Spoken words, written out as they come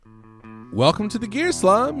Welcome to the Gear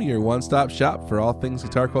Slum, your one-stop shop for all things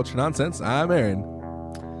guitar culture nonsense. I'm Aaron.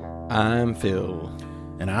 I'm Phil.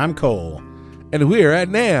 And I'm Cole. And we're at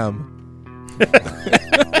NAMM.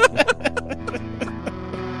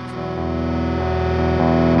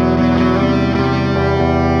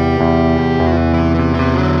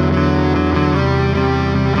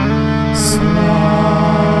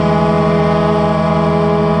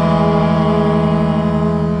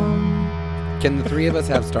 Can the three of us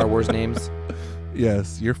have Star Wars names?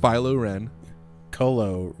 Yes, you're Philo Ren.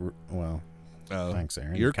 Colo. Well, Oh, thanks,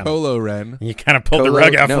 Aaron. You're Colo Ren. You kind of pulled the Colo-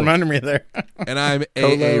 rug out no. from under me there. And I'm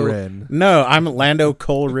Colo- AA Ren. No, I'm Lando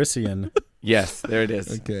Calrissian. Yes, there it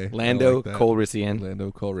is. Okay. I Lando like that. Calrissian.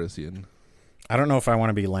 Lando Calrissian. I don't know if I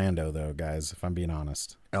want to be Lando, though, guys, if I'm being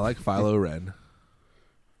honest. I like Philo Ren.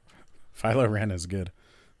 Philo Ren is good.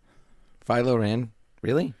 Philo Ren.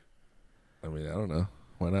 Really? I mean, I don't know.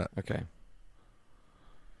 Why not? Okay.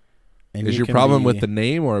 And Is you your can problem be with the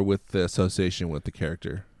name or with the association with the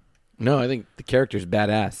character? No, I think the character's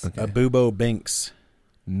badass. Okay. Abubo Binks.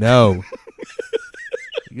 No.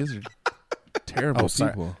 You guys are terrible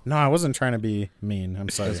sorry. people. No, I wasn't trying to be mean. I'm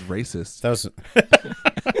sorry. That's racist. That was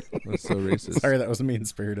That's so racist. sorry. That was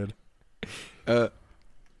mean-spirited.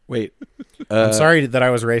 Wait. I'm sorry that I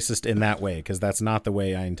was racist in that way, because that's not the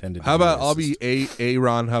way I intended to How be about racist. I'll be A.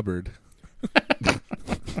 Ron Hubbard?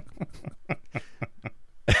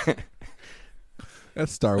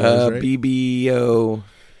 That's Star Wars, right? BBO.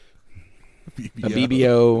 A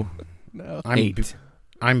BBO No. I'm 8.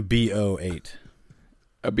 I'm BO8.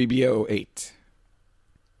 A BBO 8.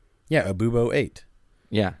 Yeah, Abubo 8.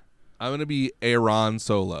 Yeah. I'm gonna be Aaron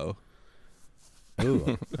Solo.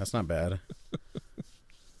 Ooh, that's not bad.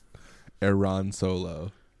 Aaron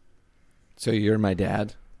Solo. So you're my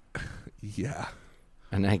dad, Yeah.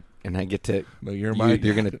 and I get to. No, you're my.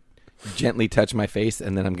 You're gonna gently touch my face,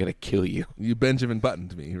 and then I'm gonna kill you. You Benjamin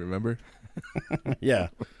Buttoned me. Remember? Yeah.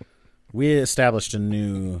 We established a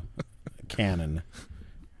new canon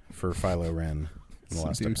for Philo Ren in the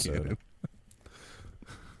last New episode. canon.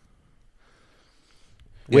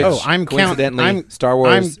 Which, Oh, I'm coincidentally, Star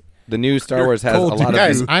Wars. The new Star Wars has a Cole lot of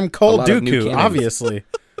Guys, I'm Cole a lot of new Dooku, canons. obviously.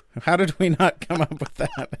 How did we not come up with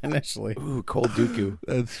that initially? Ooh, Cole Dooku.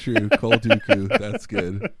 That's true. Cole Dooku. That's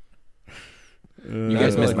good. You I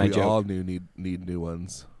guys feel missed like my we joke. all need new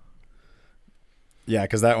ones. Yeah,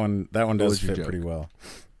 because that one What does was your fit joke? pretty well.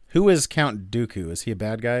 Who is Count Dooku? Is he a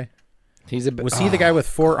bad guy? He's a. Was he the guy with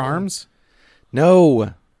 4 arms?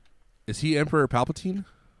 No. Is he Emperor Palpatine?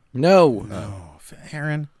 No. Oh,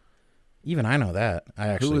 Aaron. Even I know that. I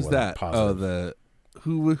actually Who was wasn't that? positive.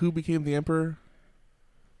 Who became the Emperor?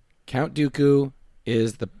 Count Dooku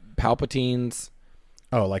is the Palpatine's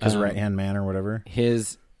Oh, like his right-hand man or whatever?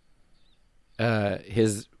 his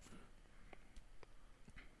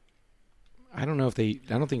I don't know if I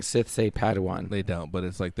don't think Sith say Padawan. They don't, but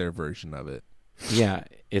it's like their version of it. Yeah,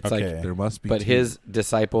 it's Okay. like There must be. but two. his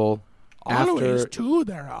disciple Always after two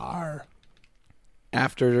there are.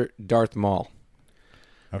 after Darth Maul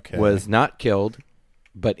Okay. was not killed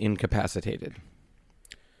but incapacitated.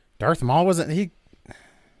 Darth Maul wasn't he?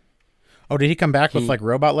 Oh, did he come back with He- like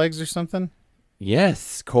robot legs or something?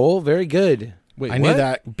 Yes, Cole, very good. Wait, I knew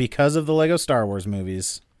that because of the Lego Star Wars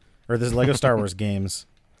movies or the Lego Star Wars games.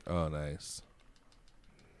 Oh, nice.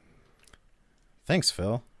 Thanks,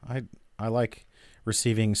 Phil. I like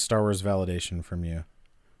receiving Star Wars validation from you.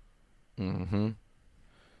 Mhm.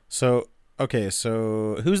 So, okay,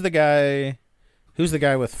 so who's the guy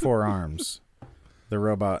with 4 arms? The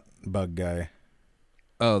robot bug guy.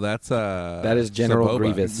 Oh, that's That is General Sebulba.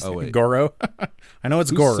 Grievous. Oh wait, Goro? I know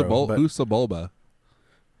it's who's Goro, but who's Sebulba?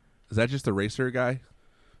 Is that just the racer guy?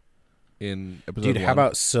 In episode dude, 1? how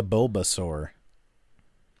about Sebulbasaur?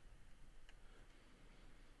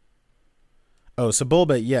 Oh,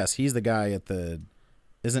 Sebulba, yes, he's the guy at the.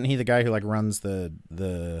 Isn't he the guy who like runs the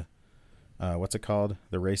what's it called?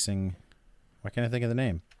 The racing. Why can't I think of the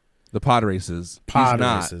name? the pod races? Pod he's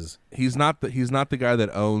not. races. He's not the guy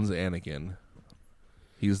that owns Anakin.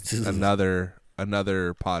 He's another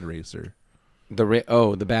pod racer.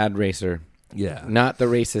 The bad racer, Yeah, not the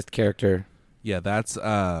racist character. yeah. That's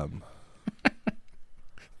That's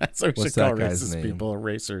what we What's should call that guy's racist name? people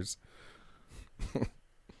racers.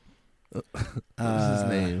 what's his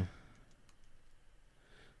name?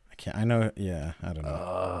 I can't. I know. Yeah, I don't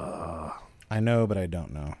know. I know, but I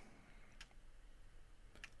don't know.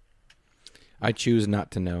 I choose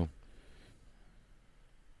not to know.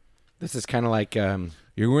 This is kind of like You're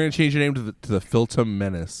going to change your name to the Philtum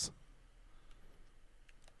Menace.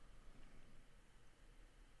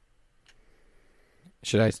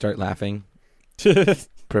 should I start laughing?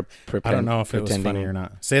 I don't know if it was funny or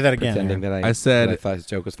not. Say that again. Pretending Aaron. that I said that I thought his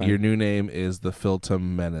joke was funny. your new name is the Philtum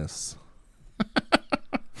Menace.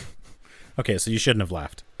 Okay, so you shouldn't have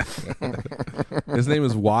laughed. His name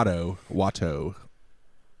is Watto. Watto.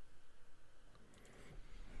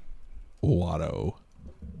 Watto.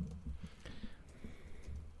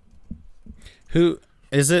 Who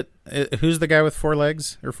is it? Who's the guy with 4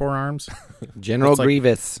 legs or 4 arms? General It's like-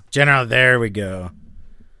 Grievous. General. There we go.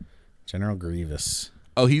 General Grievous.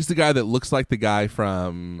 Oh, he's the guy that looks like the guy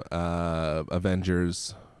from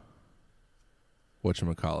Avengers.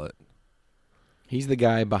 Whatchamacallit. He's the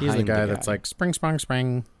guy behind. He's the guy that's like spring, spring,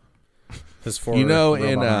 spring. His 4 You know, robot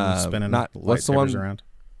in, arms spinning what's the lightsabers one- around.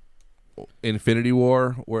 Infinity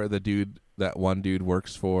War, where that one dude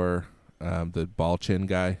works for the ball chin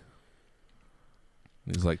guy.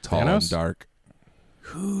 He's like tall and Thanos? dark.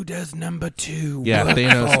 Who does number 2? Yeah,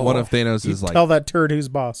 Thanos. Oh. One of Thanos' You is like tell that turd who's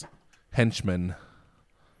boss. henchman.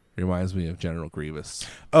 Reminds me of General Grievous.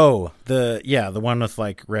 Oh, the one with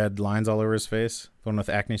like red lines all over his face. The one with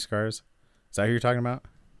acne scars. Is that who you're talking about?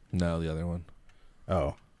 No, the other one.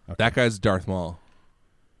 Oh. Okay. That guy's Darth Maul.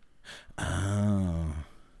 Oh.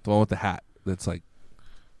 The one with the hat that's like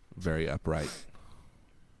very upright.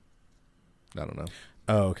 I don't know.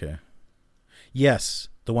 Oh, okay. Yes,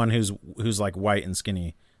 the one who's like white and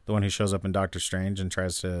skinny. The one who shows up in Doctor Strange and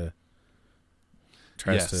tries to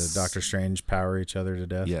Yes. Doctor Strange power each other to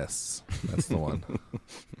death. Yes, that's the one.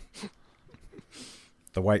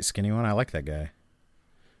 The white skinny one. I like that guy.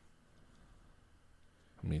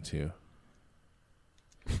 Me too.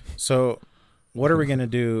 So, what are we gonna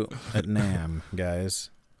do at NAMM, guys?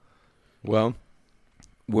 Well,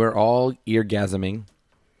 we're all eargasming.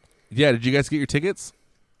 Yeah, did you guys get your tickets?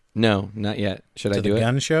 No, not yet. Should I To do the it?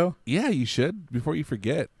 gun show? Yeah, you should before you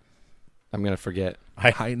forget. I'm gonna forget.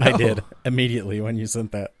 I know. I did immediately when you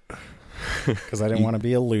sent that because I didn't want to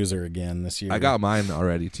be a loser again this year. I got mine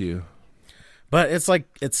already too. but it's like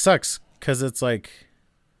it sucks because it's like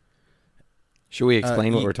Should we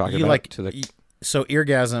explain what you- we're talking you about like- to the so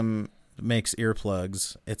Eargasm makes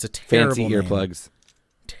earplugs. It's a terrible fancy name. earplugs?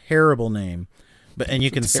 Terrible name, and you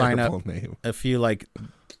can sign up Terrible name. a few like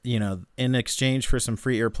in exchange for some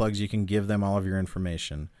free earplugs, you can give them all of your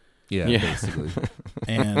information. Yeah, Yeah. basically.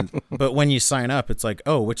 But when you sign up, it's like,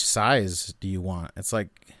 oh, which size do you want? It's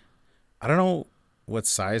like, I don't know what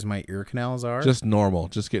size my ear canals are. Just normal.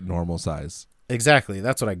 Just get normal size. Exactly.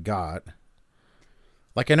 That's what I got.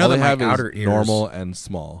 Like I know All that they my have outer is ears, normal and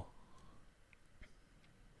small.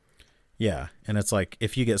 Yeah, and it's like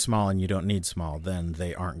if you get small and you don't need small, then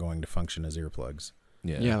they aren't going to function as earplugs.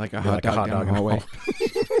 Yeah. Yeah, like a Be hot like a dog hot down dog the in the hallway.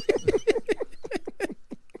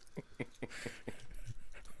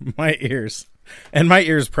 My ears. And my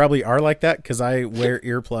ears probably are like that because I wear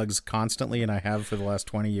earplugs constantly and I have for the last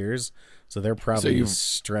 20 years. So they're probably you've-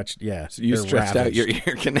 stretched. Yeah. So you they're stretched out your ravaged.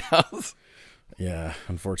 ear canals. Yeah,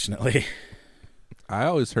 unfortunately. I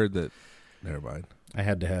always heard that. Never mind. I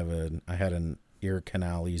had an ear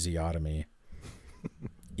canal easiotomy.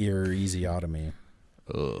 Ear easiotomy.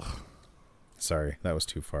 Ugh. Sorry, that was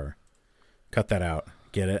too far. Cut that out.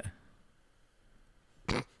 Get it?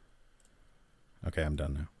 Okay, I'm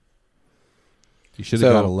done now. You should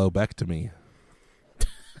have So- got a lobectomy.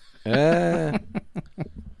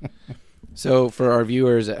 So for our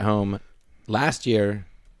viewers at home, last year,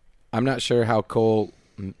 I'm not sure how Cole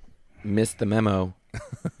missed the memo,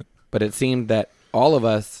 but it seemed that all of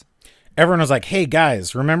us, Everyone was like, "Hey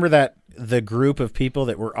guys, remember that the group of people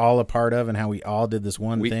that we're all a part of and how we all did this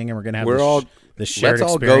one thing and we're going to have this shared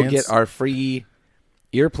let's all experience?" go get our free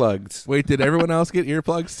earplugs. Wait, did everyone else get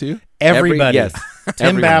earplugs too? Everybody. yes,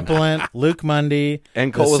 Tim everyone. Bappelin, Luke Mundy,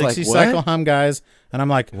 And Cole was the like, 60 "What?" Cycle Hum guys, and I'm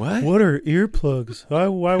like, What? What are earplugs?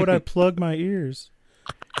 Why would I plug my ears?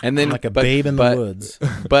 And then I'm like a babe in the woods.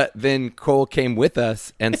 But then Cole came with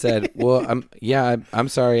us and said, "Well, I'm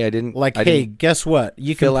sorry, I didn't Like, I hey, didn't- guess what?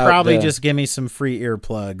 You can fill out probably the- just give me some free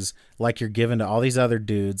earplugs like you're giving to all these other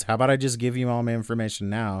dudes. How about I just give you all my information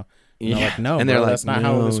now?" And they're like, "No, and bro, they're like, that's not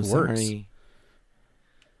how "No, this works." sorry."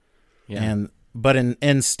 Yeah. But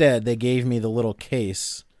instead, they gave me the little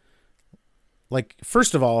case. Like,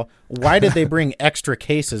 first of all, why did they bring extra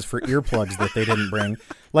cases for earplugs that they didn't bring?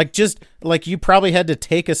 Like, you probably had to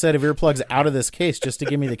take a set of earplugs out of this case just to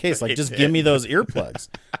give me the case. Like, just give me those earplugs.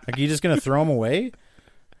 Like, you just going to throw them away?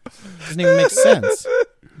 Doesn't even make sense.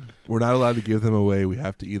 We're not allowed to give them away. We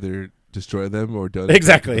have to either destroy them or donate.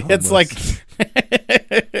 Exactly. them to the It's like, homeless.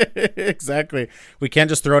 exactly. We can't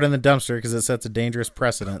just throw it in the dumpster because it sets a dangerous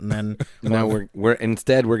precedent. And then No, we're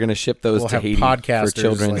instead we're going to ship those we'll to have Haiti podcasters for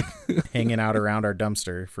children. like hanging out around our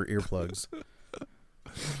dumpster for earplugs.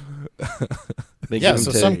 They Yeah, give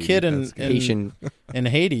so them to some kid That's good. Haitian. in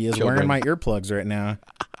Haiti is Children. wearing my earplugs right now.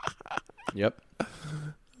 Yep.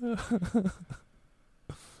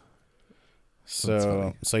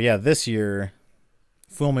 So yeah, this year,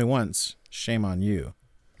 fool me once, shame on you.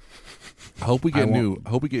 I hope we I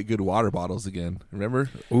get good water bottles again. Remember?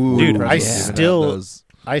 Ooh, Dude, Wordpress I was giving out still- those-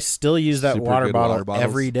 I still use that Super water good bottle water bottles.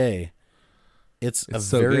 every day. It's a It's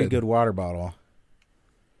so very good. good water bottle.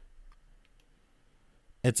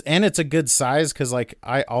 It's a good size because like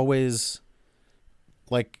I always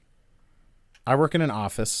like I work in an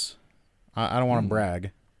office. I don't want to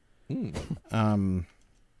brag. And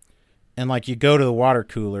like you go to the water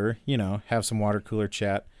cooler, have some water cooler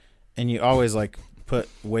chat, and you always like put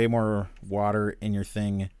way more water in your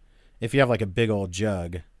thing. If you have like a big old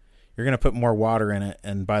jug, you're going to put more water in it,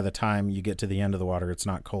 and by the time you get to the end of the water, it's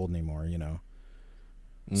not cold anymore,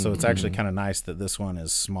 So it's actually kind of nice that this one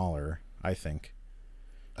is smaller, I think.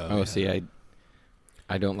 Oh, see,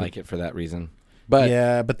 I don't like it for that reason. But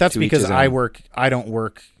yeah, but that's to each because his I own. don't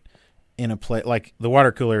work in a place like the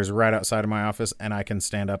water cooler is right outside of my office, and I can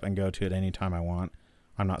stand up and go to it anytime I want.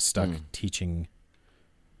 I'm not stuck teaching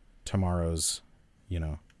tomorrow's,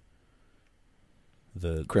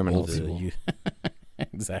 the Criminals. the youth.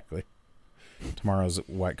 Exactly. Tomorrow's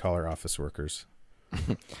white collar office workers.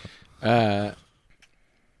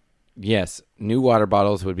 Yes, new water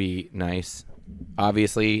bottles would be nice.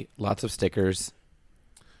 Obviously, lots of stickers.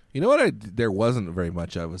 You know what? There wasn't very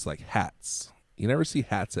much of was like hats. You never see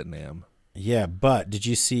hats at NAMM. Yeah, but did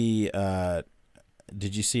you see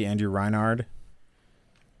Andrew Reinhard?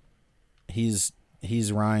 He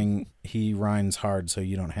rhymes hard so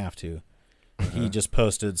you don't have to. He just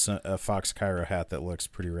posted a Fox Cairo hat that looks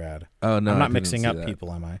pretty rad. Oh no, I'm I not didn't mixing see up that.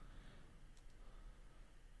 people, am I?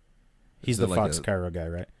 He's Is the it like Fox a- Cairo guy,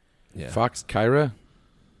 right? Yeah. Fox Kyra?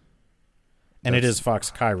 And it That's- is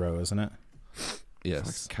Fox Cairo, isn't it? Yes.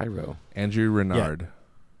 Fox Cairo. Andrew Renard.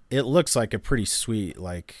 It looks like a pretty sweet,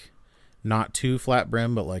 like not too flat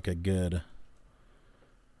brim, but like a good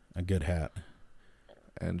hat.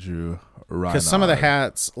 Andrew Renard. Because some of the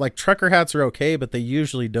hats, like trucker hats, are okay, but they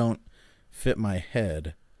usually don't fit my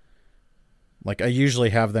head. Like I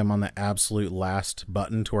usually have them on the absolute last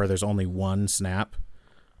button to where there's only one snap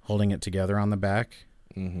holding it together on the back,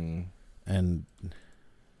 Mm-hmm. and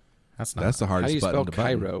that's not That's the How do hardest you spell button to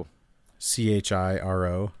button. Cairo?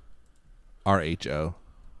 CHIRO RHO.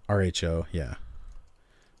 RHO. Yeah,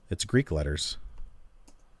 it's Greek letters.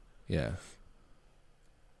 Yeah.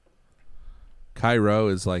 Cairo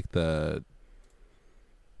is like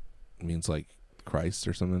means like Christ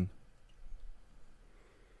or something.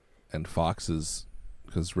 And Fox is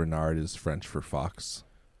because Renard is French for fox,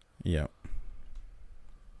 Yeah.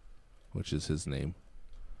 which is his name.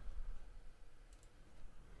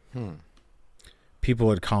 People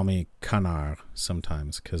would call me canard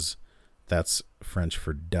sometimes because that's French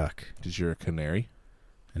for duck, Because you're a canary.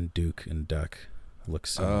 and duke and duck look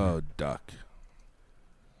similar. Oh, duck.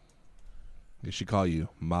 They should call you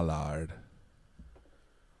Mallard.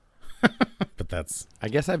 But that's I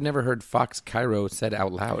guess I've never heard Fox Cairo said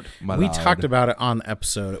out loud. we Mallard. talked about it on the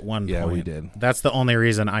episode at one Yeah, point. we did. That's the only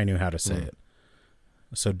reason I knew how to say it.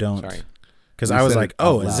 So don't, Sorry. because We I was said like, it out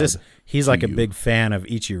oh, is this? loud He's to like a you. big fan of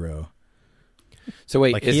Ichiro. So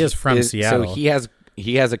wait, Like, he is from Seattle. So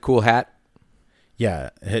he has a cool hat. Yeah.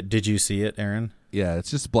 Did you see it, Aaron? Yeah,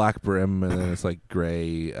 it's just black brim and then it's like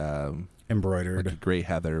gray, Embroidered, like a gray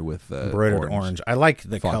heather with embroidered orange. I like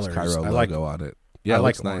the Fox colors. Cairo I like logo on it. Yeah, I it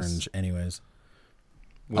like looks nice. orange. Anyways,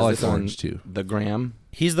 Was I like this on orange too. The gram.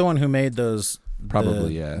 he's the one who made those.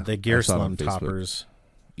 Probably, yeah. The I Gear saw it on Slum Facebook. toppers.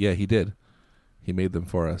 Yeah, he did. He made them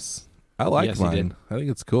for us. I like Yes, he mine. did. I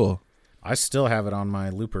think it's cool. I still have it on my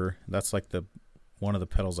looper. That's like one of the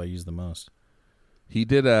pedals I use the most. He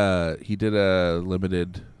did a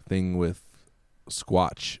limited thing with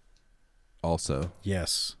Squatch also.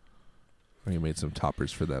 Yes, He made some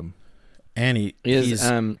toppers for them. and he Is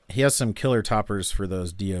he has some killer toppers for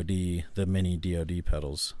those DoD, the mini DoD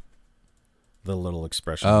pedals, the little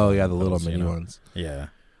expression. Oh yeah, the little pedals, mini ones. Yeah.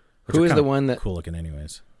 who is the one that cool looking?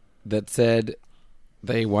 Anyways, said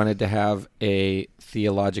they wanted to have a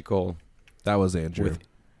theological? That was Andrew.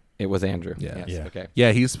 It was Andrew. Yeah. Yes, Yeah. Okay.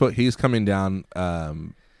 Yeah, he's coming down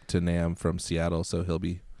to NAMM from Seattle, so he'll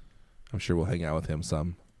be. I'm sure we'll hang out with him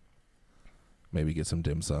some. Maybe get some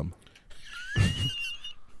dim sum.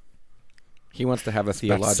 He wants to have a about to say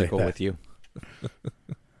theological that. with you.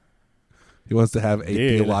 He wants to have a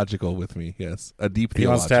Dude. theological with me. Yes, a deep he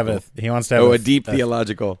theological. wants to have a he wants to have Oh, a deep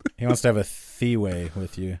theological. he wants to have a thee-way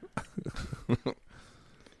with you.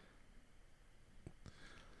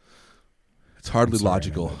 It's hardly I'm sorry, I made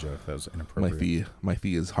logical. that joke. That was My inappropriate.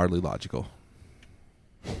 fee is hardly logical.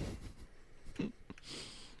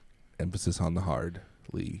 Emphasis on the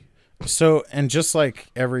hardly. So, and just like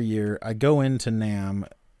every year, I go into NAMM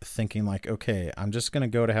thinking like, okay, I'm just going to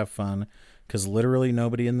go to have fun because literally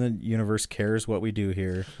nobody in the universe cares what we do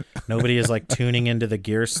here. Nobody is like tuning into the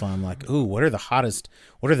gear slum like, ooh, what are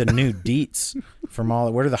the new deets from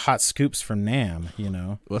what are the hot scoops from NAMM, you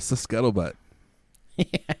know? What's the scuttlebutt?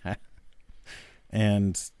 Yeah.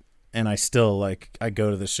 And I still like, I go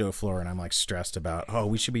to the show floor and I'm like stressed about, oh,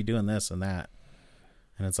 we should be doing this and that.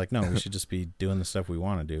 And it's like, no, we should just be doing the stuff we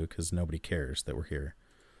want to do because nobody cares that we're here.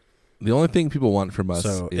 The only thing people want from us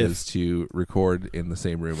is to record in the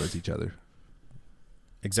same room as each other.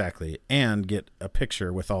 Exactly. And get a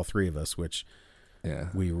picture with all three of us, which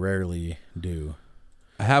we rarely do.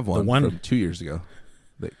 I have one from 2 years ago.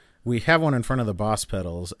 We have one in front of the Boss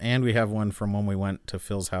Pedals, and we have one from when we went to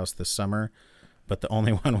Phil's house this summer. But the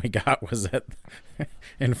only one we got was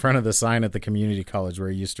in front of the sign at the community college where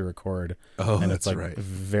he used to record. Oh, and that's it's like right.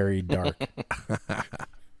 Very dark.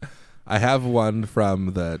 I have one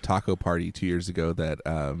from the taco party 2 years ago that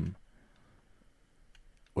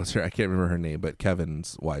what's her? I can't remember her name, but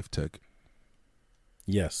Kevin's wife took.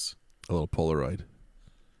 Yes, a little Polaroid,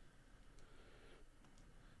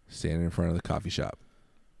 standing in front of the coffee shop.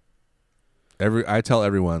 I tell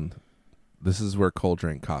everyone, this is where Cole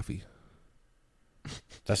drank coffee.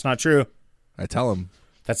 That's not true. I tell them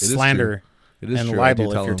that's slander and true.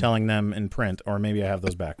 Libel if you're telling them in print, or maybe I have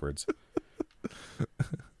those backwards.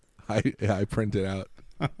 I print it out.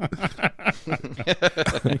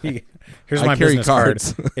 Here's my business card.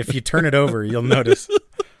 If you turn it over, you'll notice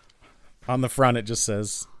on the front it just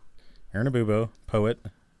says Aaron Abubo, poet,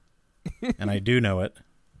 and I do know it.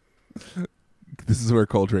 This is where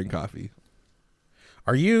Cole drank coffee.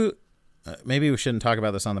 Are you? Maybe we shouldn't talk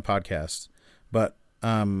about this on the podcast, but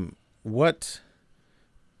what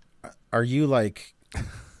are you like?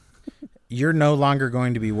 You're no longer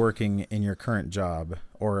going to be working in your current job,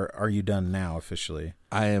 or are you done now officially?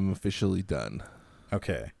 I am officially done.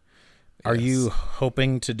 Okay. Are you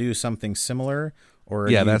hoping to do something similar, or are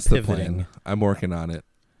you that's pivoting? The plan. I'm working on it.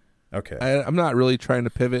 Okay. I'm not really trying to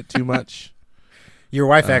pivot too much. Your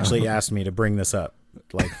wife actually asked me to bring this up.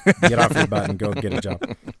 Like, get off your butt and go get a job.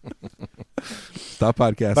 Stop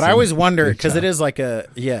podcasting. But I always wonder, because it is like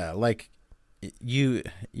you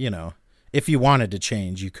know, if you wanted to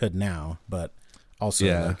change, you could now, but also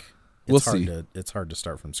like it's hard to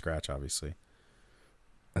start from scratch, obviously.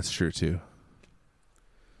 That's true too.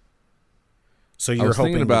 So you're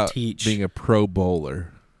hoping about to teach being a pro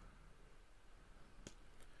bowler.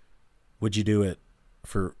 Would you do it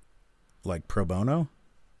for like pro bono?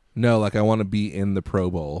 No, like I want to be in the Pro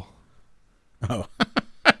Bowl. Oh.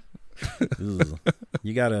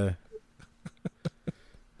 You gotta.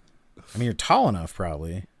 I mean, you're tall enough,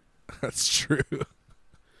 probably. That's true.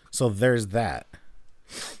 So there's that.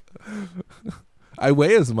 I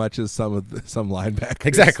weigh as much as some linebackers.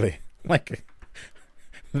 Exactly. Like,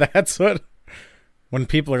 that's what. When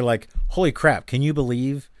people are like, "Holy crap! Can you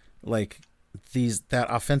believe like that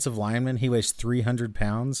offensive lineman? He weighs 300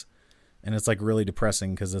 pounds," and it's like really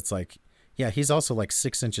depressing because it's like, yeah, he's also like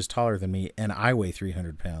 6 inches taller than me, and I weigh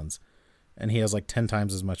 300 pounds, and he has like 10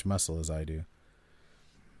 times as much muscle as I do.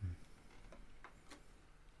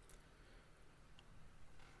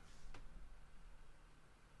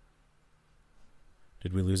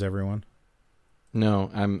 Did we lose everyone? No,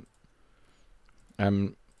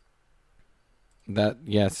 that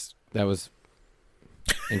was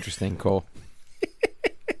interesting, Cole.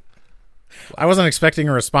 I wasn't expecting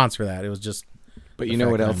a response for that. It was just. But you know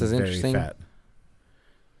what else is interesting? Fat.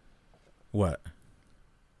 What?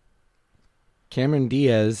 Cameron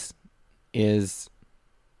Diaz is.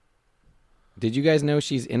 Did you guys know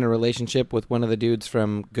she's in a relationship with one of the dudes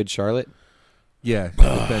from Good Charlotte? Yeah, with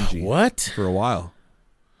Benji. What? For a while.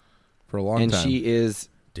 For a long time. And she is.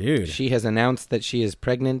 Dude. She has announced that she is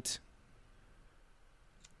pregnant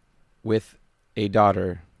with a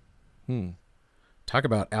daughter. Talk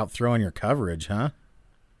about outthrowing your coverage, huh?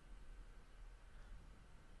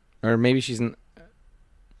 Or maybe she's.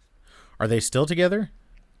 Are they still together?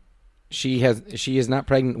 She is not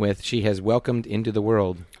pregnant with. She has welcomed into the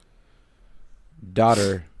world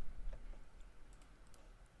daughter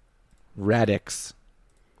Radix.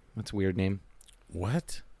 That's a weird name.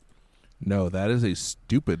 What? No, that is a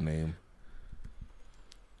stupid name.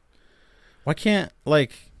 Why can't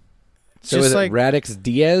like? So is it Radix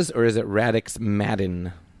Diaz or is it Radix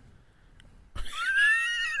Madden? I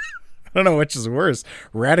don't know which is worse.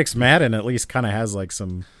 Radix Madden at least kind of has like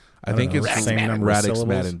some. I think it's the same number Radix of syllables.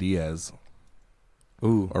 Madden Diaz.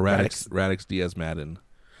 Ooh, or Radix Diaz Madden.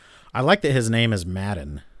 I like that his name is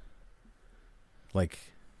Madden. Like,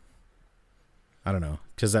 I don't know,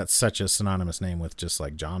 because that's such a synonymous name with just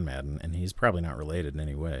like John Madden, and he's probably not related in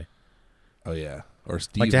any way. Oh yeah, or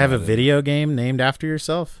Steve. Like to have a Madden. video game named after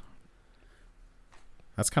yourself.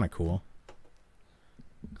 That's kind of cool.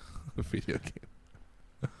 A video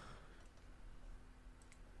game.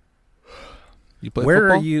 You play Where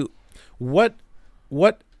football? are you?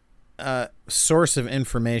 What source of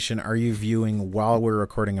information are you viewing while we're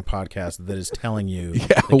recording a podcast that is telling you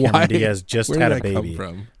that Cameron Diaz just Where had did a that come baby?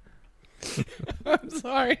 from? I'm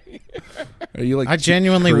sorry. Are you like? I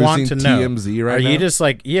genuinely want to know. TMZ right are now? you just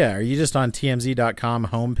like, yeah? Are you just on TMZ.com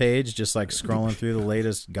homepage, just like scrolling through the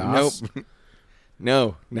latest goss?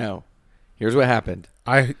 Nope. No. Here's what happened.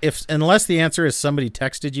 Unless the answer is somebody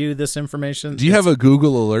texted you this information. Do you have a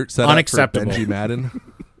Google alert set unacceptable. up for Benji Madden?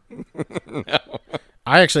 No.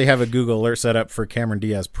 I actually have a Google alert set up for Cameron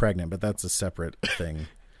Diaz pregnant, but that's a separate thing.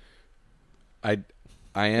 I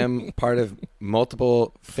am part of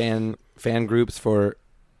multiple fan groups for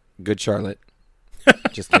Good Charlotte.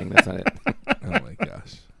 Just kidding, that's not it. Oh my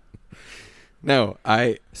gosh. No,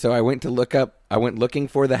 I went looking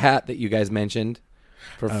for the hat that you guys mentioned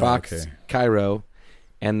for Fox okay. Cairo,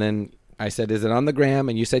 and then I said, "Is it on the gram?"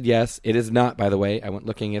 And you said yes. It is not, by the way. I went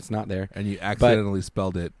looking; it's not there. And you accidentally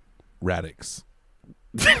spelled it Radix.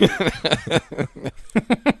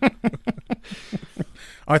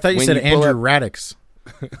 Oh, I thought you When said you pull Andrew up- Radix.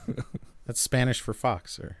 That's Spanish for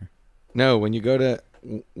fox. Or No, when you go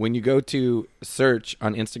to search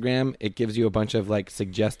on Instagram, it gives you a bunch of like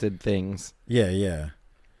suggested things, yeah.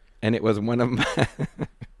 and it was one of my.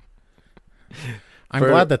 I'm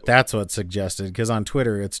glad that that's what's suggested, because on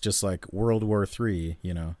Twitter it's just like World War III,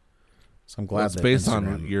 you know. So I'm glad Well, it's that based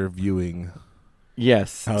Instagram- on your viewing.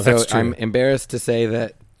 Yes. Oh, So that's true. I'm embarrassed to say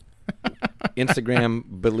that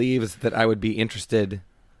Instagram believes that I would be interested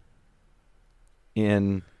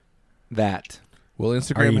in that. Well, Are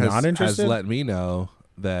Instagram you not has interested? let me know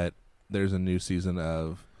that there's a new season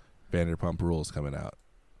of Vanderpump Rules coming out.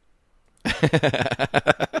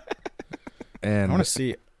 I And want to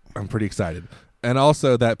see. I'm pretty excited. And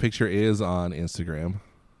also, that picture is on Instagram.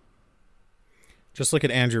 Just look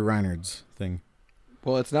at Andrew Reinhardt's thing.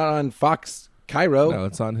 Well, it's not on Fox Cairo. No,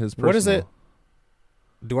 it's on his personal. What is it?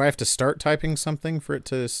 Do I have to start typing something for it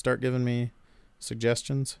to start giving me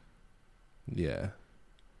suggestions? Yeah.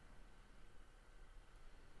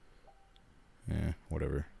 Yeah,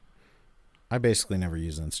 whatever. I basically never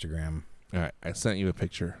use Instagram. All right. I sent you a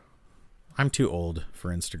picture. I'm too old for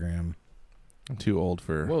Instagram. I'm too old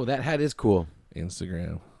for Whoa, that hat is cool.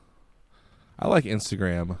 Instagram. I like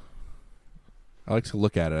Instagram. I like to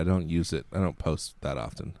look at it. I don't use it. I don't post that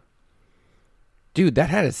often. Dude, that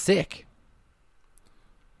hat is sick.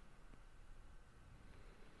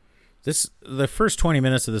 The first 20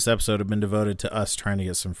 minutes of this episode have been devoted to us trying to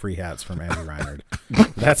get some free hats from Andrew Reinhardt.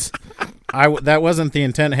 That wasn't the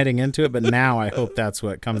intent heading into it, but now I hope that's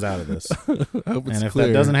what comes out of this. I hope it's And if clear.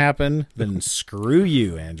 that doesn't happen, then screw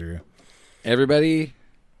you, Andrew. Everybody,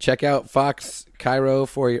 check out Fox Cairo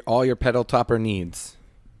for all your pedal topper needs.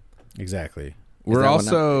 Exactly. We're that one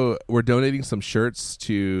also we're donating some shirts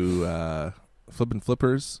to Flippin'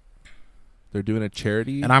 Flippers. They're doing a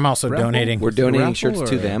charity. And I'm also raffle? donating. We're donating raffle shirts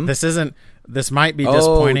to or- them. This might be to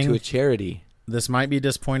disappointing. a charity. This might be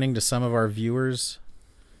disappointing to some of our viewers,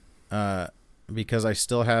 because I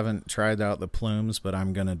still haven't tried out the plumes, but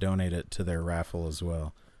I'm going to donate it to their raffle as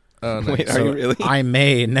well. Nice. Wait, are you really? I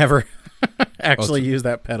may never actually use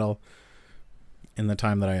that pedal in the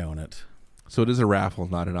time that I own it. So it is a raffle,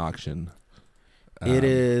 not an auction. It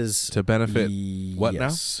is to benefit what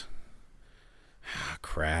now?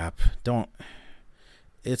 Crap. Don't.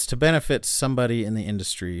 It's to benefit somebody in the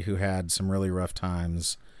industry who had some really rough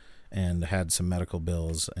times and had some medical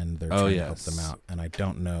bills, and they're trying to help them out. And I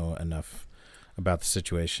don't know enough about the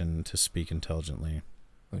situation to speak intelligently.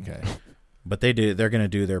 Okay, But they do. They're going to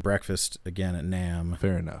do their breakfast again at NAM,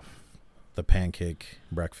 fair enough. the pancake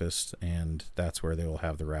breakfast, and that's where they will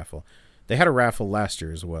have the raffle. They had a raffle last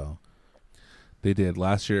year as well. They did.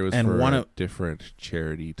 Last year it was And for one a of- different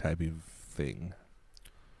charity type of thing.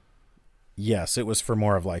 Yes, it was for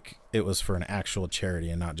more of like, it was for an actual charity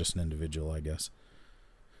and not just an individual, I guess.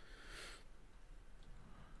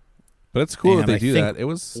 But it's cool And that they I do think- that. It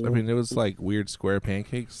was, it was like weird square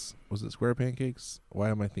pancakes. Was it square pancakes? Why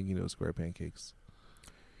am I thinking it was square pancakes?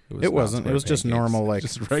 It not wasn't. It square was just pancakes. normal, like,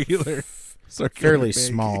 just regular, circular fairly pancakes.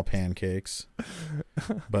 small pancakes.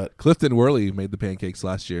 But Clifton Worley made the pancakes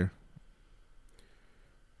last year.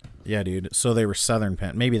 yeah, dude. So they were southern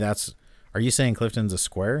pan. Maybe that's. Are you saying Clifton's a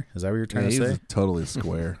square? Is that what you're trying he to was say? totally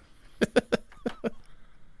square.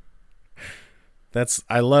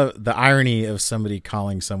 I love the irony of somebody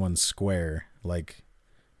calling someone square. Like,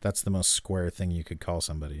 That's the most square thing you could call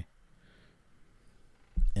somebody.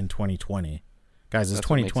 In 2020. Guys, it's That's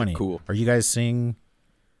what makes it 2020. cool. Are you guys seeing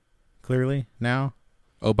clearly now?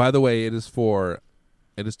 Oh, by the way, it is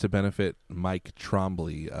to benefit Mike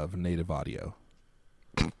Trombley of Native Audio.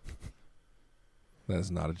 That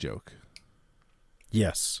is not a joke.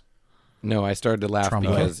 Yes. No, I started to laugh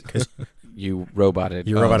Trombone. because you roboted.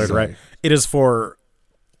 You roboted sorry. right. It is for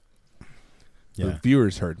The yeah.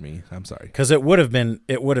 viewers heard me. I'm sorry. Because it would have been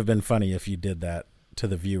funny if you did that to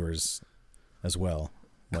the viewers as well.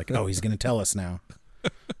 Like, oh, he's going to tell us now.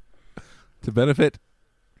 To benefit?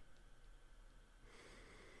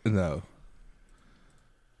 No.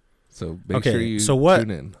 So make Okay, sure you so what-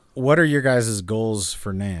 tune in. What are your guys' goals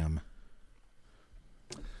for NAMM?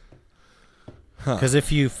 Huh. Because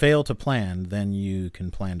if you fail to plan, then you can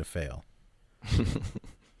plan to fail.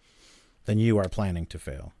 Then you are planning to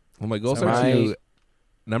fail. Well, my goals So are my- to,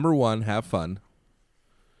 number 1, have fun.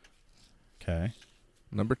 Okay.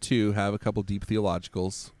 Number 2, have a couple deep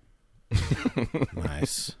theologicals.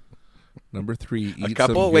 Nice. Number 3, eat A some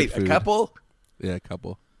couple? good Wait, food. a couple? Yeah, a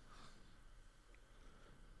couple.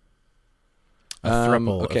 A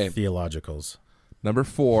thruple okay. of theologicals. Number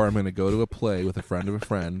 4, I'm going to go to a play with a friend of a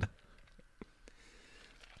friend.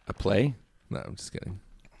 A play? No, I'm just kidding.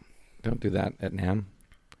 Don't do that at NAM.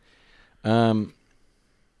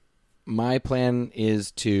 My plan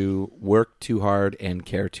is to work too hard and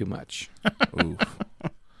care too much. Oof.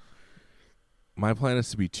 My plan is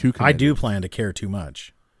to be too committed. I do plan to care too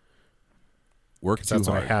much. Work 'Cause too that's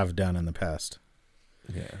what hard. I have done in the past.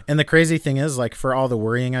 Yeah. And the crazy thing is, like, for all the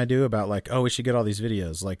worrying I do about, like, oh, we should get all these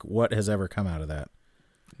videos, like, what has ever come out of that?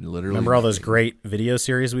 Literally. Remember all those nothing. great video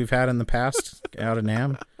series we've had in the past out of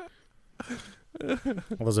NAM?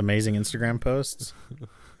 All those amazing Instagram posts?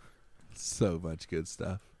 So much good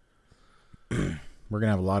stuff. We're going to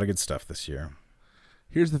have a lot of good stuff this year.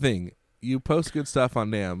 Here's the thing. You post good stuff on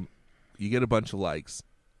NAM, you get a bunch of likes,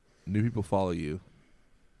 new people follow you,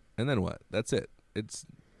 and then what? That's it. It's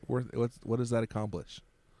worth. What does that accomplish?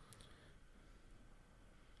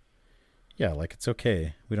 Yeah, like, it's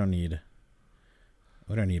okay. We don't need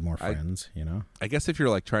more friends, you know? I guess if you're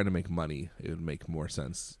like trying to make money, it would make more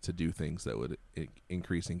sense to do things that would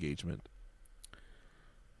increase engagement.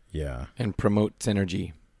 Yeah. And promote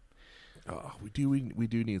synergy. Oh, we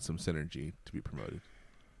do need some synergy to be promoted.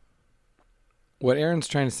 What Aaron's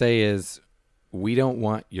trying to say is we don't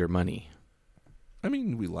want your money. I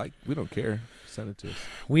mean, we don't care. Send it to us.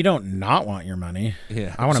 We don't not want your money.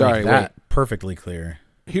 Yeah. I want to Sorry, make that perfectly clear.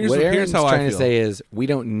 Here's what Aaron's here's how trying I to feel. say is we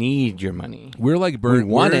don't need your money. We're like We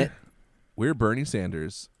want it. We're Bernie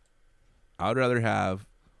Sanders. I would rather have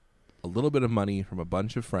a little bit of money from a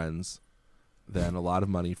bunch of friends than a lot of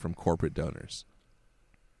money from corporate donors.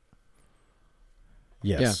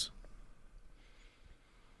 Yes.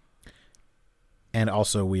 And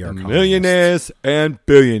also, we are communists. Millionaires and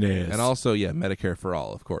billionaires. And also, yeah, Medicare for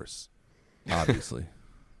all, of course. Obviously.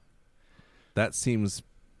 That seems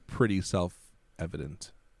pretty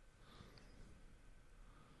self-evident.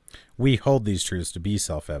 We hold these truths to be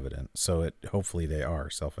self-evident, so hopefully they are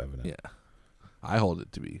self-evident. Yeah. I hold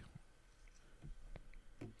it to be.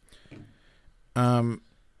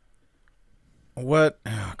 What?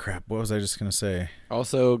 Oh, crap. What was I just going to say?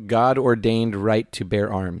 Also, God ordained right to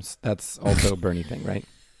bear arms. That's also a Bernie thing, right?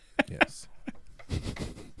 Yes.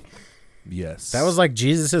 Yes. That was like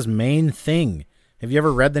Jesus' main thing. Have you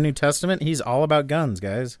ever read the New Testament? He's all about guns,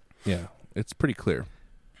 guys. Yeah. It's pretty clear.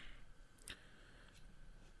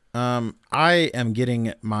 I am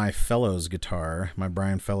getting my Fellows guitar, my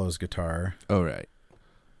Brian Fellows guitar. All right.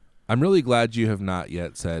 I'm really glad you have not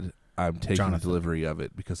yet said I'm taking Jonathan. delivery of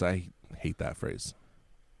it because I hate that phrase.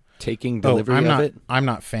 Taking delivery I'm of not, it. I'm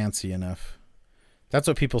not fancy enough. That's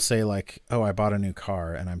what people say, like, oh, I bought a new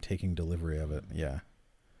car and I'm taking delivery of it. Yeah.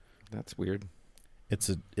 That's weird. It's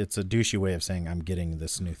a douchey way of saying I'm getting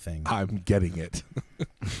this new thing. I'm getting it.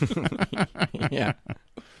 Yeah.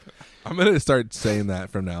 I'm going to start saying that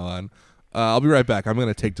from now on. I'll be right back. I'm going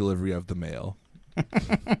to take delivery of the mail.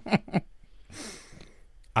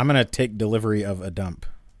 I'm going to take delivery of a dump.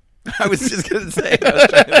 I was just going to say.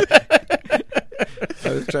 I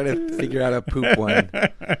was trying to figure out a poop one.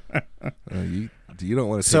 You don't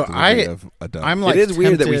want to take So delivery of a dump. I'm like it is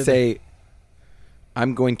weird that we tempted- say,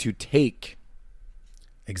 I'm going to take.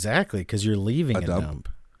 Exactly, because you're leaving A a dump. dump.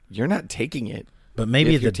 You're not taking it. But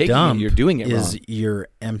maybe If you're the taking it, dump you're doing it is wrong. your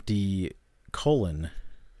empty colon.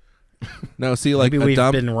 No, see, like Maybe a we've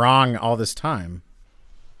dump. been wrong all this time.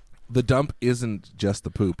 The dump isn't just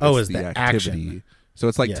the poop. Oh, it's it's the the activity. action. So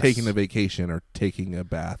it's like Yes. taking a vacation or taking a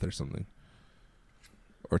bath or something.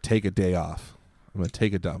 Or take a day off. I'm going to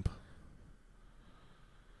take a dump.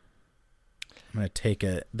 I'm gonna take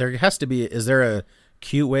it. There has to be. Is there a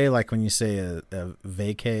cute way, like when you say a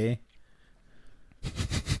vacay?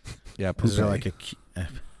 Yeah, Is there poupée. like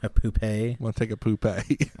a poupée? Want to take a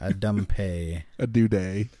poupée? A dumpay? A due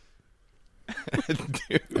day.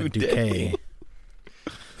 A duquet?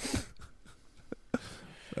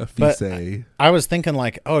 A But fissé. I was thinking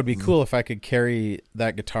like, oh, it'd be cool if I could carry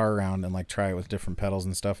that guitar around and like try it with different pedals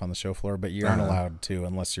and stuff on the show floor, but you aren't allowed to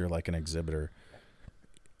unless you're like an exhibitor.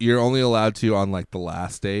 You're only allowed to on like the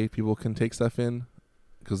last day. People can take stuff in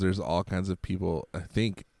because there's all kinds of people. I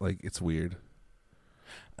think like it's weird.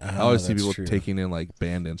 I always see people taking in like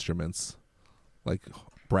band instruments, like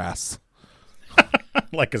brass.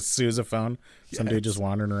 like a sousaphone. Some dude Yes. just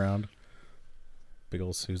wandering around. Big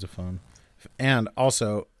old sousaphone. And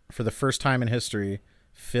also, for the first time in history,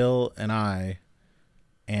 Phil and I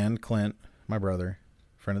and Clint, my brother,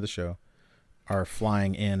 friend of the show, are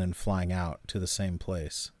flying in and flying out to the same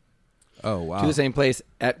place Oh wow! To the same place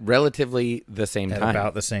at relatively the same at time.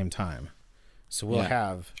 about the same time. So we'll Yeah.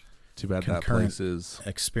 have Too bad that concurrent place is.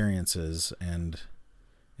 experiences, and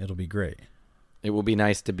it'll be great. It will be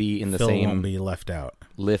nice to be in the Phil same won't be left out.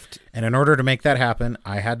 lift. And in order to make that happen,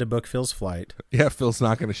 I had to book Phil's flight. Yeah, Phil's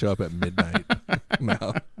not going to show up at midnight.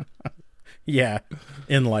 No. Yeah,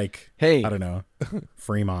 in like, Hey, I don't know,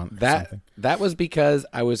 Fremont. Or that something. that was because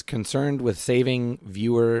I was concerned with saving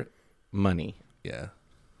viewer money. Yeah.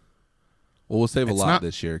 Well, we'll save a It's lot not-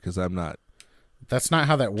 this year because I'm not. That's not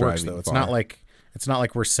how that works, Driving though. It's far. not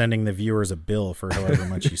like we're sending the viewers a bill for however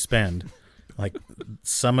much you spend. Like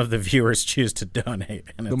some of the viewers choose to donate,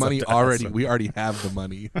 and The it's money up to already. us. We already have the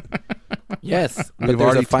money. Yes, but We've there's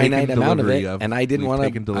already a finite taken amount of delivery it, of- and I didn't we've want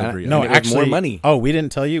taken delivery of No, it. it was actually, more money. Oh, we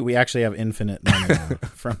didn't tell you. We actually have infinite money now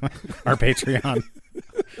from our Patreon.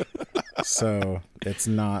 So it's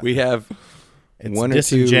not. We have It's one or two.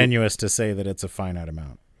 disingenuous to say that it's a finite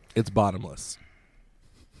amount. It's bottomless.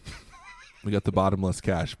 We got the bottomless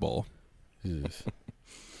cash bowl.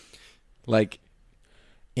 Like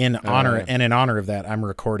In honor of that, I'm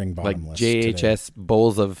recording like bottomless. JHS today.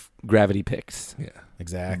 bowls of gravity picks, Yeah.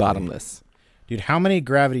 Exactly. bottomless. Dude, how many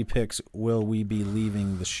gravity picks will we be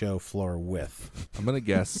leaving the show floor with? I'm gonna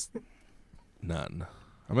guess none.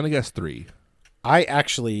 I'm gonna guess 3.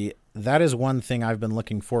 That is one thing I've been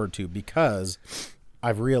looking forward to because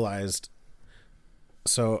I've realized.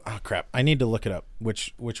 So, oh crap, I need to look it up.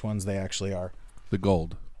 Which ones they actually are? The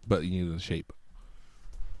gold, but you need the shape.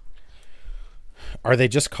 Are they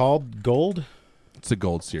just called gold? It's a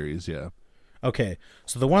gold series. Yeah. Okay,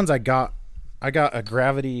 so the ones I got a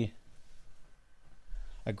Gravity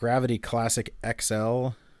Classic XL,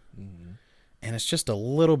 and it's just a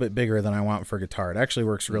little bit bigger than I want for guitar. It actually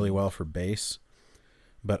works really well for bass,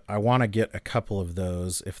 but I want to get a couple of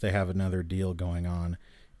those if they have another deal going on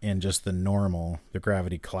in just the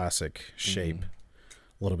Gravity Classic shape,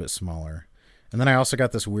 a little bit smaller. And then I also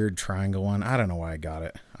got this weird triangle one. I don't know why I got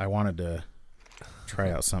it. I wanted to try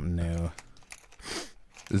out something new.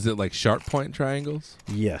 Is it like sharp point triangles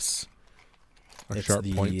Yes. or It's sharp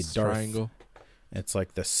the points Darth- triangle? It's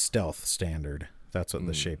like the Stealth Standard. That's what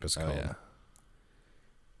the shape is Oh called. yeah.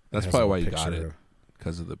 That's It has probably a why little you got picture it of-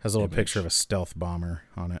 because of the. Has a little image. picture of a stealth bomber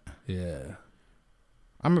on it. Yeah.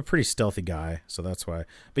 I'm a pretty stealthy guy, so that's why.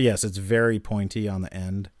 But yes, it's very pointy on the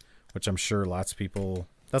end, which I'm sure lots of people.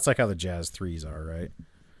 That's like how the Jazz 3s are, right?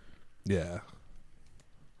 Yeah.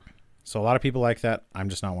 So a lot of people like that. I'm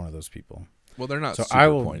just not one of those people. Well, they're not So super I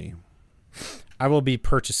will- pointy. I will be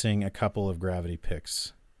purchasing a couple of Gravity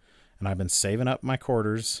picks, and I've been saving up my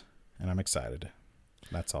quarters, and I'm excited.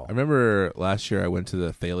 That's all. I remember last year I went to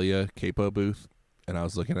the Thalia Capo booth and I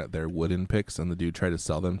was looking at their wooden picks and the dude tried to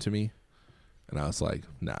sell them to me. And I was like,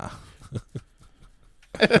 nah.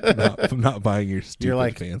 I'm not buying your stupid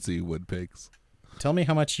like- fancy wood picks. Tell me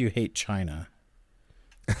how much you hate China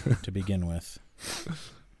to begin with.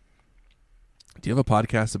 Do you have a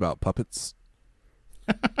podcast about puppets?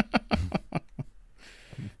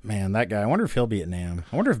 Man, that guy. I wonder if he'll be at NAMM.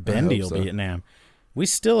 I wonder if Bendy will hope so. be at NAMM. We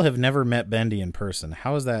still have never met Bendy in person.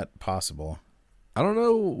 How is that possible? I don't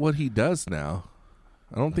know what he does now.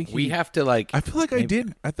 I don't think We have to like. I feel like I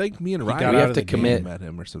did. I think me and got Ryan out we have of to the commit. met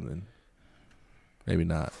him or something. Maybe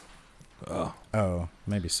not. Oh, Oh,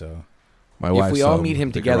 maybe so. my If wife. we all saw meet him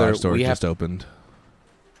the together, garage door we have just opened.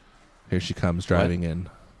 Here she comes driving in.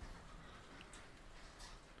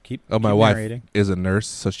 Keep. Oh, my keep wife narrating. is a nurse,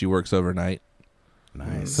 so she works overnight.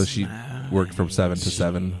 Nice. So she worked from 7 to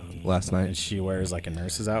 7 last and night, she wears like a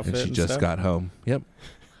nurse's outfit. and she and just stuff? got home. Yep.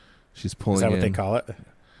 She's pulling Is that what in. they call it?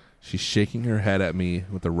 She's shaking her head at me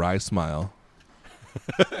with a wry smile.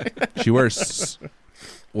 She wears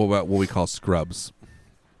what we call scrubs.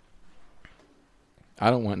 I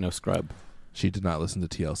don't want no scrub. She did not listen to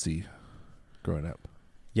TLC growing up.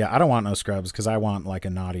 Yeah, I don't want no scrubs because I want like a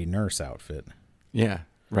naughty nurse outfit. Yeah,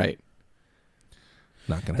 right.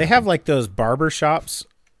 Not gonna. They happen. have like those barber shops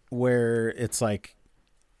where it's like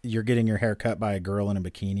you're getting your hair cut by a girl in a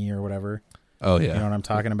bikini or whatever. Oh yeah. You know what I'm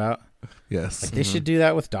talking about? Yes. Like they should do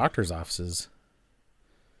that with doctors' offices.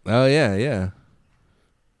 Oh yeah, yeah.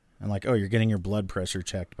 And like, oh, you're getting your blood pressure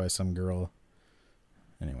checked by some girl.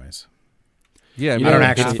 Anyways. Yeah, I You mean, know, don't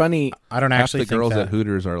it's actually- funny. I don't half actually the think girls that. at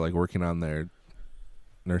Hooters are like working on their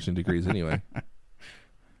nursing degrees anyway.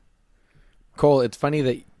 Cole, it's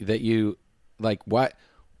funny that you like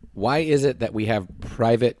why is it that we have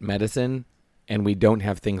private medicine and we don't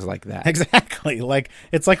have things like that? Exactly. Like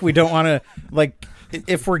it's like we don't want to like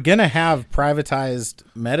if we're gonna have privatized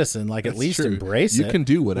medicine, like at That's least true. embrace You it. can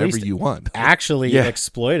do At whatever least you want. Actually Yeah.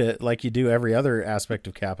 exploit it like you do every other aspect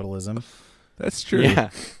of capitalism. That's true. Yeah.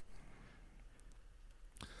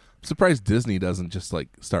 I'm surprised Disney doesn't just like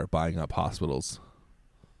start buying up hospitals.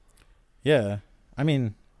 Yeah. I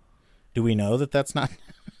mean, do we know that that's not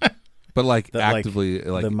But like that, like, actively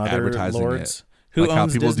like the mother advertising lords? it. Who Like how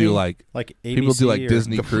owns people Disney? do like ABC people do like or,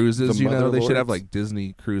 Disney cruises, the you know, mother they should have lords? like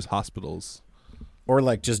Disney cruise hospitals. or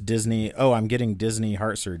like just Disney. Oh, I'm getting Disney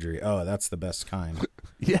heart surgery. Oh, that's the best kind.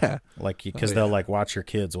 Yeah. Like because Oh, they'll yeah. like watch your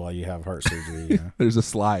kids while you have heart surgery. You know? There's a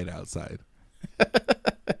slide outside.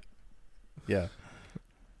 Yeah.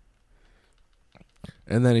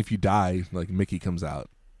 And then if you die, like Mickey comes out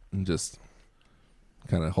and just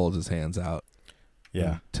kind of holds his hands out. Yeah.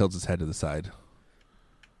 And tilts his head to the side.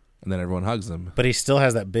 And then everyone hugs him. But he still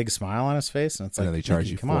has that big smile on his face, and it's And like, then they charge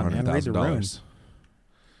Mickey, you come on, man, read the room. $400,000.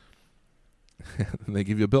 And they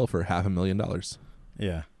give you a bill for $500,000.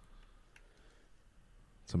 Yeah.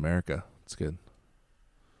 It's America. It's good.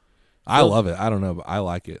 I Phil- love it. I don't know, but I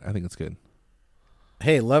like it. I think it's good.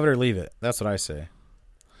 Hey, love it or leave it. That's what I say.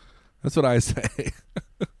 That's what I say.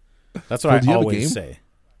 That's Phil, what do you I have a always game? say.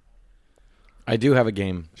 I do have a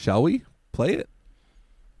game. Shall we play it?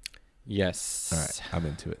 Yes. All right. I'm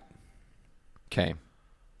into it. Okay.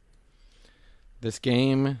 This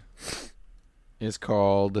game is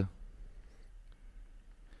called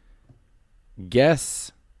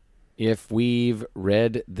Guess If We've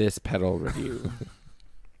Read This Pedal Review.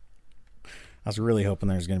 I was really hoping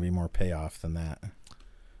there's going to be more payoff than that.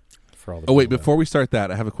 For all the Oh, wait. people Before we start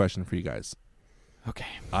that, I have a question for you guys. Okay.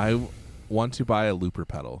 I want to buy a looper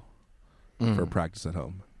pedal for practice at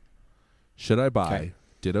home. Should I buy Okay.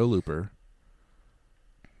 Ditto looper,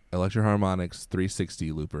 Electro Harmonix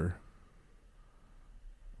 360 looper,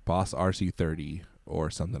 Boss RC30, or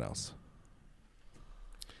something else?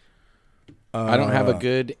 I don't have a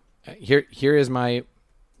good here's my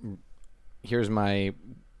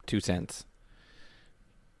 2 cents.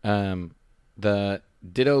 The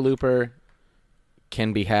Ditto looper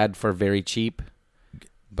can be had for very cheap,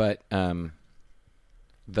 but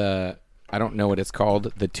the I don't know what it's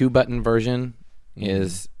called. The 2-button version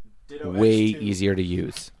is way easier to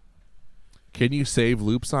use. Can you save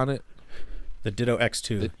loops on it? The Ditto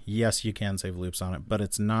X2. Yes, you can save loops on it, but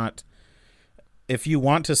it's not. If you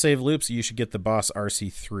want to save loops, you should get the Boss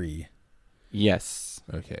RC3 Yes.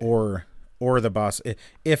 Okay. or the Boss.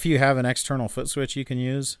 If you have an external foot switch you can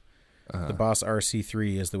use, the Boss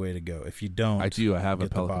RC3 is the way to go. If you don't, I do. I have a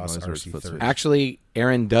get the Pelican Boss Noise foot RC30. switch. Actually,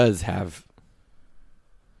 Aaron does have.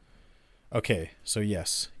 Okay, so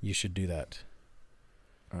yes, you should do that.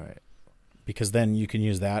 All right. Because then you can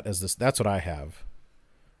use that as this. That's what I have.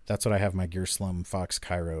 That's what I have my Gear Slum Fox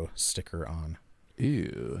Cairo sticker on.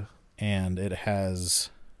 Ew. And it has,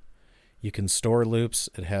 you can store loops.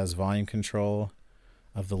 It has volume control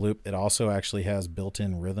of the loop. It also actually has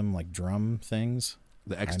built-in rhythm, like drum things.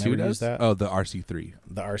 The never X2 used does? that. Oh, the RC3.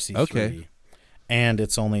 The RC3. Okay. And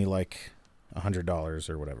it's only like $100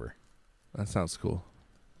 or whatever. That sounds cool.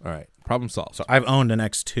 All right. Problem solved. So I've owned an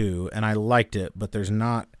X2 and I liked it, but there's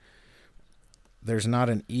not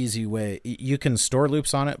an easy way. You can store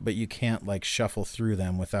loops on it, but you can't like shuffle through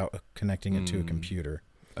them without connecting it to a computer.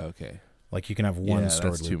 Okay. Like you can have one Yeah,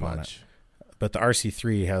 stored that's loop too on it. much. But the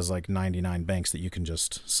RC3 has like 99 banks that you can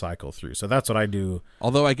just cycle through. So that's what I do.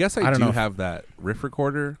 Although I guess I don't do know if- have that riff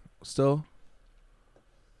recorder still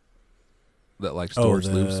that like stores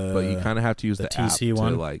loops, but you kind of have to use the the app TC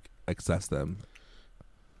one? to like access them.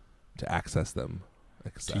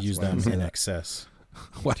 To use them in excess.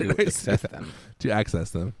 Why To did I say access that? them. To access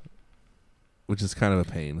them, which is kind of a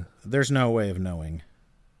pain. There's no way of knowing.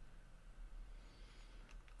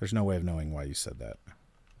 There's no way of knowing why you said that.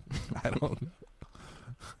 I don't know.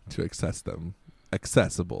 To access them,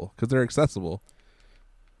 accessible because they're accessible.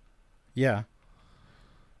 Yeah.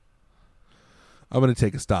 I'm going to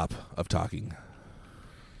take a stop of talking.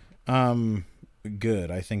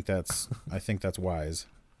 Good. I think that's wise.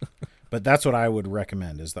 But that's what I would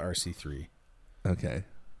recommend is the RC3. Okay.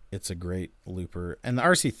 It's a great looper. And the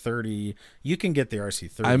RC30, you can get the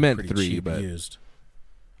RC30 I meant pretty 3, cheap but used.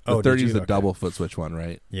 The 30 is the Okay. double foot switch one,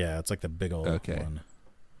 right? Yeah, it's like the big old Okay. one.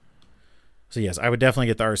 So yes, I would definitely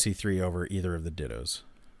get the RC3 over either of the Dittos.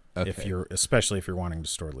 Okay. Especially if you're wanting to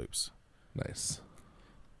store loops. Nice.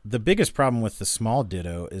 The biggest problem with the small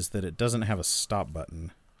Ditto is that it doesn't have a stop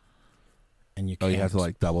button. And you can't You have to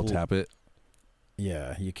like double tap it?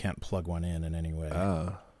 Yeah, you can't plug one in any way.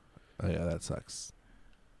 Oh yeah, that sucks.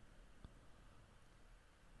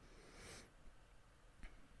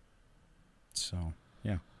 So,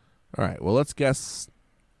 yeah. All right, well, let's guess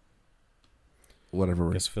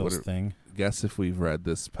whatever. Guess Phil's thing. Guess if we've read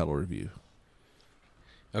this pedal review.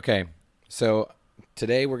 Okay, so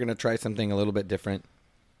today we're going to try something a little bit different.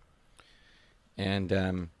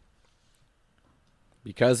 And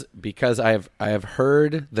because I have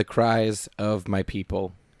heard the cries of my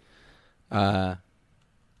people,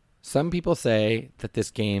 some people say that this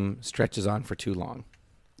game stretches on for too long.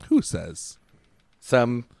 Who says?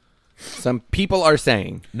 Some people are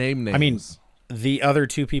saying. Name names. I mean, the other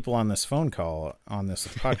two people on this phone call on this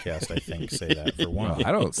podcast, I think, say that for one. No,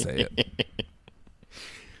 I don't say it.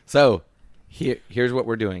 So, here's what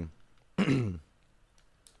we're doing.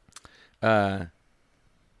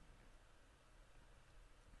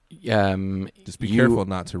 Just be careful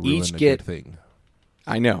not to ruin a good thing.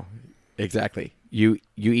 I know, exactly. You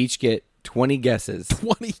each get 20 guesses.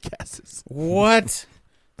 20 guesses. What?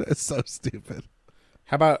 That's so stupid.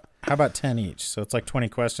 How about 10 each? So it's like 20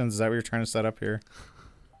 questions. Is that what you're trying to set up here?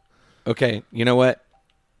 Okay, you know what?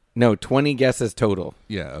 No, 20 guesses total.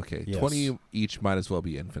 Yeah, okay. Yes. 20 each might as well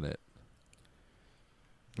be infinite.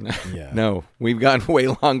 Yeah. No, we've gone way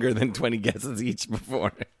longer than 20 guesses each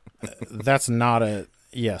before. That's not a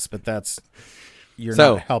yes, but you're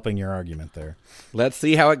So- not helping your argument there. Let's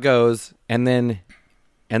see how it goes, and then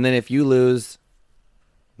if you lose,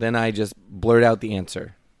 then I just blurt out the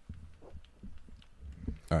answer.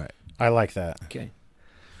 All right. I like that. Okay.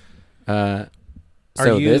 Are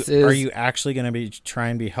you actually going to be try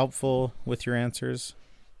and be helpful with your answers?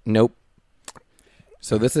 Nope.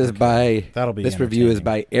 So this is by That'll be this review is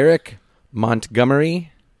entertaining. by Eric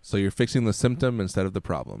Montgomery. So you're fixing the symptom instead of the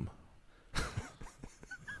problem.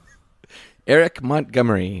 Eric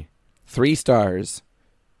Montgomery, 3 stars,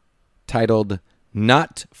 titled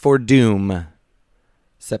Not for Doom,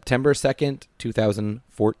 September 2nd,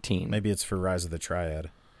 2014. Maybe it's for Rise of the Triad.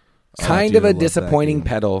 Kind dude, of I a love that disappointing game.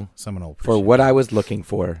 pedal Someone will for appreciate what that. I was looking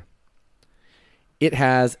for. It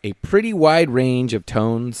has a pretty wide range of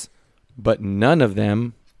tones, but none of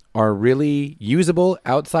them are really usable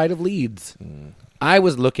outside of leads. I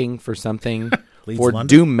was looking for something Leeds for London?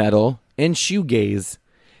 doom metal and shoegaze,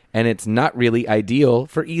 and it's not really ideal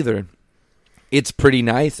for either. It's pretty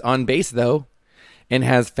nice on bass, though, and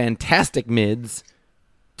has fantastic mids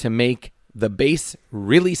to make the bass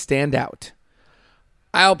really stand out.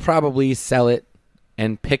 I'll probably sell it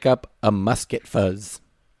and pick up a Musket Fuzz.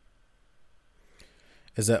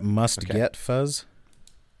 Is that Must Okay. Get Fuzz?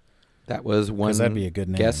 That was one that'd be a good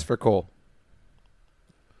name. guess for Cole.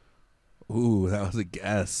 Ooh, that was a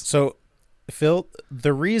guess. So, Phil,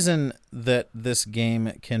 the reason that this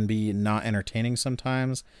game can be not entertaining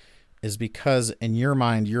sometimes is because in your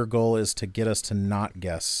mind, your goal is to get us to not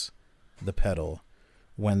guess the pedal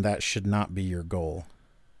when that should not be your goal.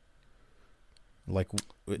 Like,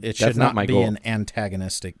 it should That's not not my be goal. an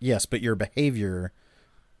antagonistic. Yes, but your behavior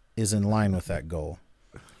is in line with that goal.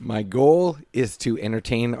 My goal is to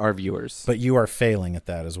entertain our viewers. But you are failing at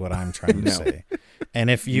that, is what I'm trying to No. say. And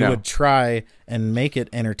if you No. would try and make it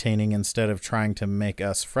entertaining instead of trying to make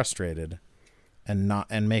us frustrated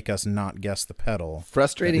and make us not guess the pedal.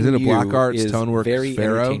 Frustrating Is it a you Black Arts is Toneworks very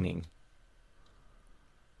Pharaoh? entertaining.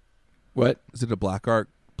 What? Is it a Black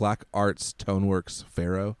Arts Toneworks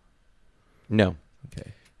Pharaoh? No.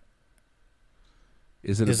 Okay.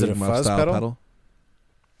 Is it Is a it big a muff fuzz style pedal? pedal?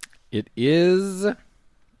 It is.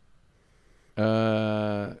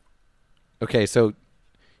 Okay, so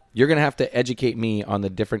you're going to have to educate me on the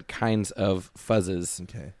different kinds of fuzzes.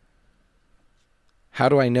 Okay. How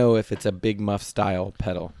do I know if it's a big muff style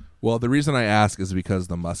pedal? Well, the reason I ask is because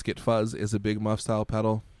the Musket Fuzz is a big muff style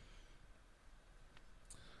pedal.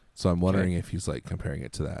 So I'm wondering if he's like comparing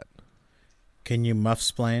it to that. Can you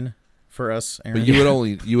muff-splain for us, Aaron? But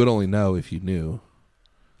you would only know if you knew.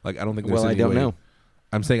 Like I don't think there's Well, any I don't way. know.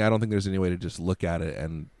 I'm saying I don't think there's any way to just look at it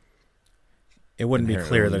and It wouldn't be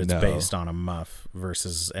clear that it's inherently based on a muff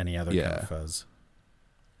versus any other kind Yeah. of fuzz.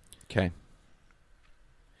 Okay.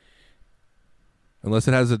 Unless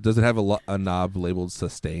it has does it have a knob labeled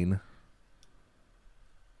sustain?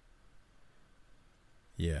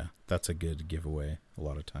 Yeah, that's a good giveaway a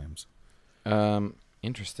lot of times.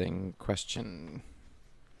 Interesting question.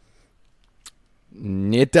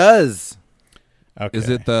 It does. Okay. Is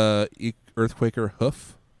it the Earthquaker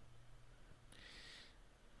hoof?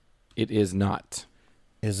 It is not.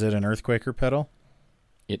 Is it an Earthquaker pedal?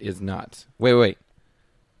 It is not. Wait.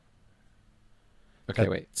 Okay,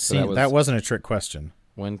 wait. So that wasn't a trick question.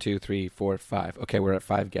 1, 2, 3, 4, 5. Okay, we're at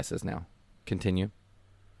 5 guesses now. Continue.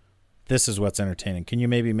 This is what's entertaining. Can you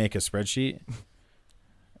maybe make a spreadsheet?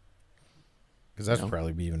 Because that's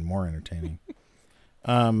probably be even more entertaining.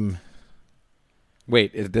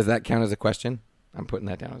 Wait, does that count as a question? I'm putting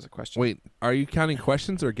that down as a question. Wait, are you counting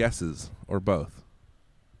questions or guesses or both?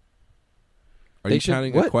 Are you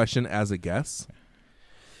counting a question as a guess?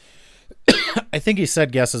 I think he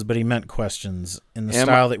said guesses, but he meant questions in the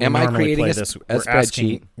style that we normally play this.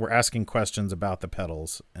 We're asking questions about the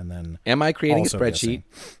pedals, and then am I creating a spreadsheet?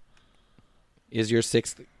 Guessing. Is your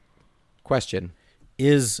 6th question?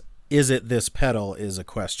 Is it this pedal is a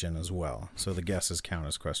question as well? So the guesses count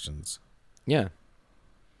as questions. Yeah.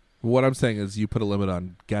 What I'm saying is you put a limit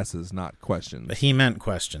on guesses, not questions. But he meant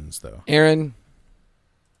questions, though. Aaron.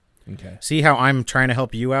 Okay. See how I'm trying to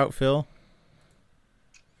help you out, Phil?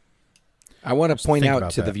 I want to point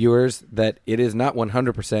out to the viewers that it is not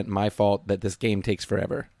 100% my fault that this game takes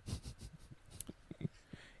forever.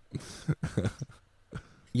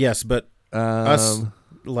 Yes, but our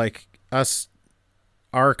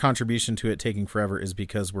contribution to it taking forever is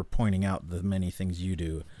because we're pointing out the many things you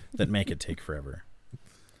do that make it take forever.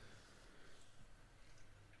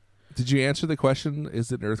 Did you answer the question?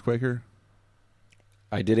 Is it an Earthquaker?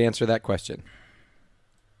 I did answer that question.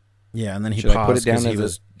 Yeah, and then he paused because he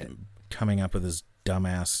was coming up with his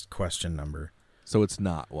dumbass question number. So it's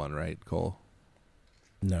not one, right, Cole?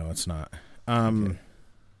 No, it's not. Okay.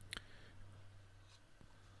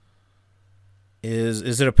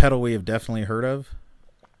 Is it a pedal we have definitely heard of?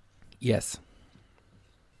 Yes.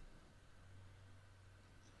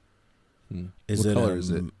 What Is color is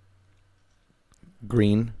it?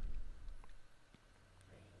 Green.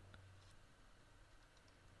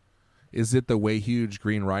 Is it the Way Huge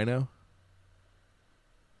Green Rhino?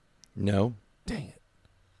 No. Dang it.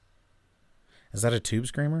 Is that a tube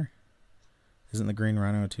screamer? Isn't the Green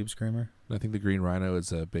Rhino a tube screamer? I think the Green Rhino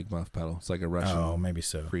is a big muff pedal. It's like a Russian. Oh, maybe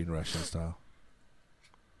so. Green Russian style.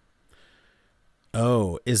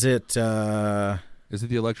 Oh, is it? Is it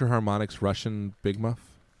the Electro Harmonix Russian big muff?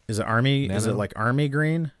 Is it Army? Nano? Is it like Army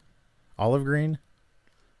Green? Olive Green?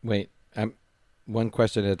 Wait, I'm one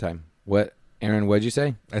question at a time. What, Aaron? What'd you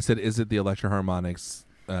say? I said, is it the Electro Harmonix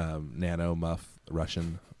Nano muff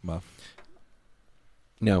Russian muff?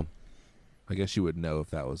 No. I guess you would know if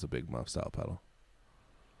that was a big muff style pedal.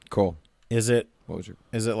 Cool. Is it? What was your?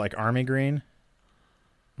 Is it like Army Green?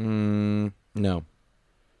 No.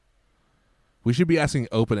 We should be asking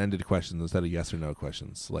open-ended questions instead of yes or no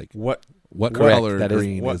questions. Like What color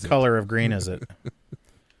green what is color of green is it?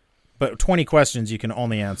 But 20 questions you can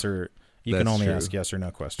only answer. You can That's only true. ask yes or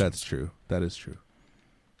no questions. That's true. That is true.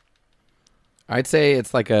 I'd say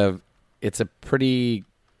it's a pretty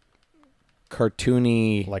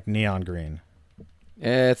cartoony. like neon green.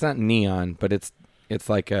 It's not neon, but it's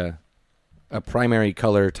like a primary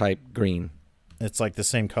color type green. It's like the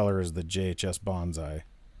same color as the JHS Bonsai.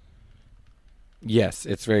 Yes,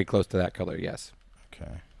 it's very close to that color. Yes.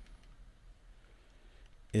 Okay.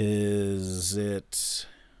 Is it?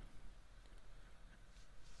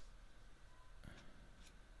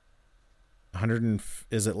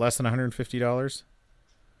 Is it less than $150?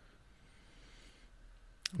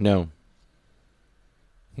 No.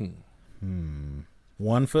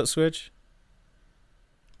 1 foot switch?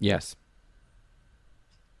 Yes.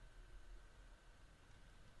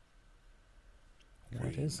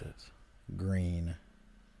 What is it? Green.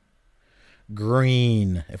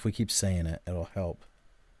 Green. If we keep saying it, it'll help.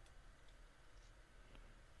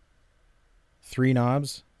 3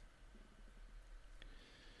 knobs?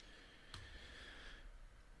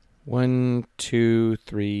 1, 2,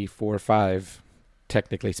 3, 4, 5.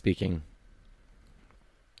 Technically speaking.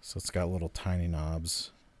 So it's got little tiny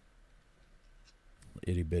knobs.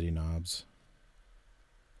 Itty bitty knobs.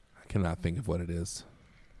 I cannot think of what it is.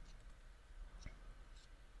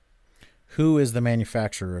 Who is the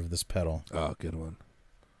manufacturer of this pedal? Oh, good one.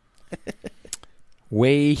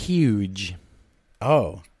 Way Huge.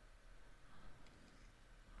 Oh.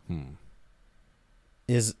 Oh,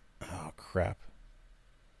 crap.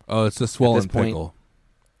 Oh, it's a Swollen point- Pickle.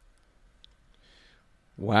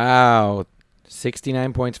 Wow.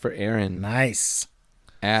 69 points for Aaron Nice.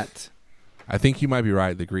 at I think you might be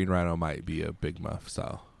right. The Green Rhino might be a Big Muff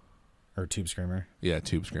style. Or Tube Screamer. Yeah,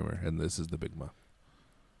 Tube Screamer. And this is the Big Muff.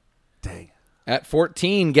 Dang. At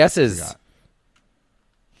 14 guesses. Forgot.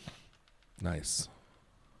 Nice.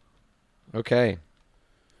 Okay.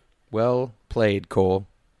 Well played, Cole.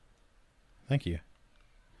 Thank you.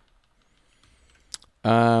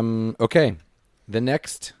 Okay. The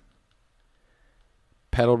next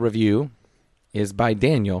pedal review is by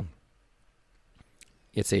Daniel.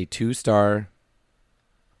 It's a two-star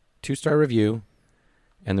review,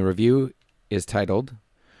 and the review is titled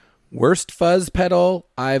Worst Fuzz Pedal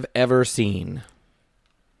I've Ever Seen.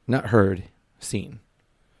 Not heard, seen.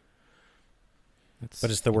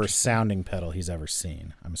 But it's the worst sounding pedal he's ever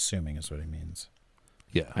seen, I'm assuming is what he means.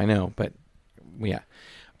 Yeah. I know, but yeah.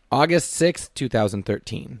 August 6th,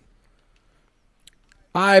 2013.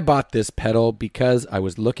 I bought this pedal because I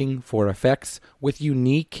was looking for effects with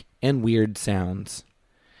unique and weird sounds.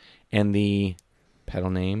 And the pedal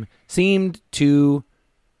name seemed to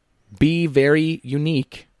be very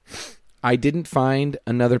unique. I didn't find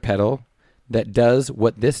another pedal that does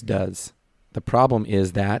what this does. The problem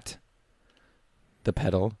is that the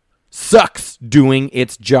pedal sucks doing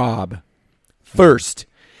its job. First,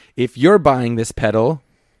 if you're buying this pedal,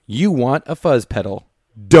 you want a fuzz pedal.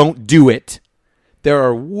 Don't do it. There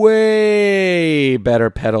are way better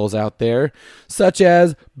pedals out there, such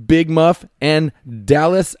as Big Muff and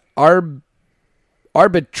Dallas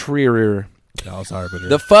Arbitrator. Dallas Arbiter.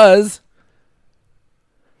 The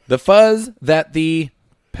fuzz that the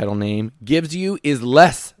pedal name gives you is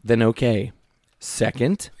less than okay.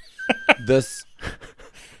 Second,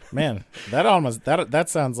 Man, that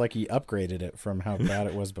sounds like he upgraded it from how bad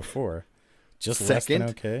it was before. Just less than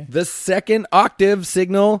okay. The second octave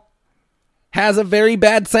signal has a very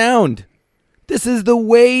bad sound. This is the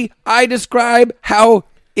way I describe how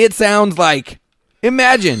it sounds like.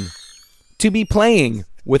 Imagine to be playing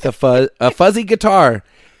with a fuzzy guitar,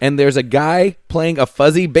 and there's a guy playing a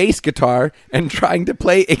fuzzy bass guitar and trying to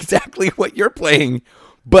play exactly what you're playing,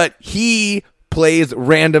 but he plays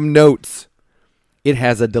random notes. It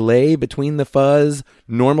has a delay between the fuzz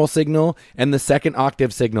normal signal and the second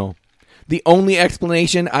octave signal. The only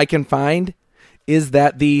explanation I can find is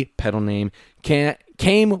that the pedal name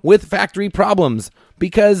came with factory problems,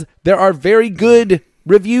 because there are very good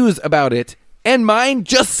reviews about it, and mine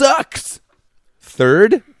just sucks.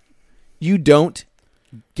 Third, you don't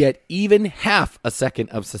get even half a second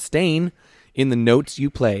of sustain in the notes you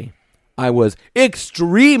play. I was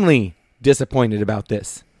extremely disappointed about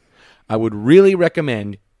this. I would really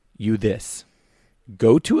recommend you this.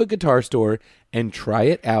 Go to a guitar store and try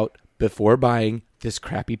it out before buying this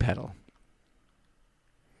crappy pedal.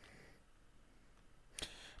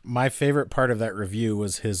 My favorite part of that review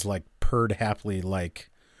was his purred happily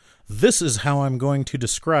this is how I'm going to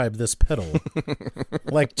describe this pedal.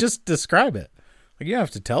 Just describe it. You don't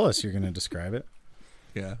have to tell us you're going to describe it.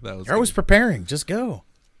 Yeah, that was. I was preparing. Just go.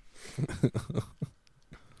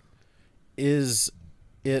 Is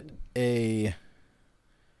it a?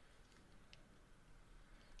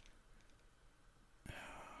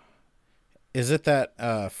 Is it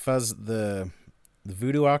that fuzz the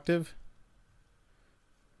Voodoo octave?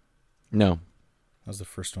 No. That was the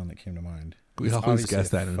first one that came to mind. We always guess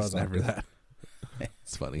that, and it's never that.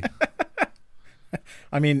 It's funny.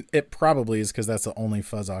 I mean, it probably is because that's the only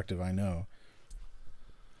fuzz octave I know.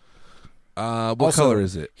 What Also, color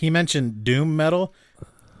is it? He mentioned doom metal.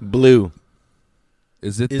 Blue.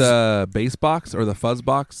 Is it the bass box or the fuzz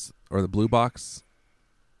box or the blue box?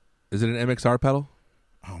 Is it an MXR pedal?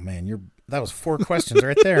 Oh man, that was 4 questions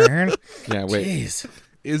right there, Aaron. Yeah, wait. Jeez.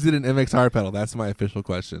 Is it an MXR pedal? That's my official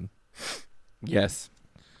question. Yes.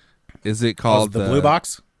 Is it called the blue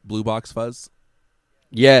box? Blue box fuzz?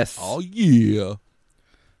 Yes. Oh yeah,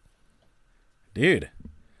 dude,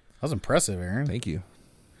 that was impressive, Aaron. Thank you.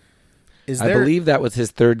 I believe that was his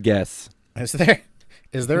third guess.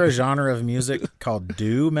 Is there a genre of music called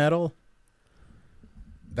do metal?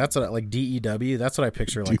 That's what DEW. That's what I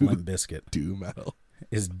picture Limp Bizkit. Do metal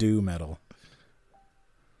is do metal,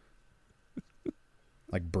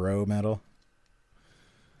 bro metal.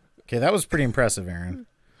 Okay, that was pretty impressive, Aaron.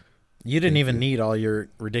 You didn't even need all your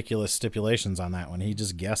ridiculous stipulations on that one. He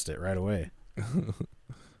just guessed it right away.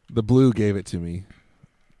 The blue gave it to me.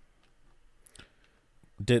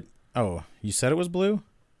 You said it was blue?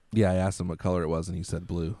 Yeah, I asked him what color it was, and he said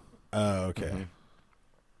blue. Oh, okay. Mm-hmm.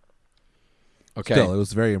 Okay. Still, it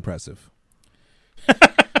was very impressive.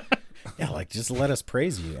 Yeah, just let us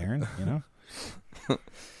praise you, Aaron,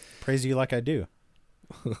 Praise you like I do.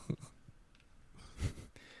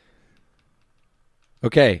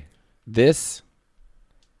 Okay. This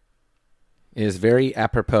is very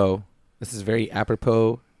apropos This is a very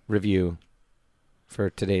apropos review for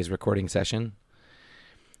today's recording session.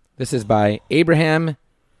 This is by Abraham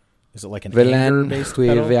Is it like an anger-based pedal?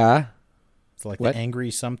 Villanueva. It's like What? the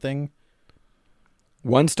angry something.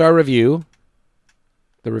 1-star review.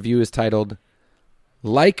 The review is titled,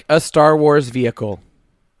 Like a Star Wars Vehicle.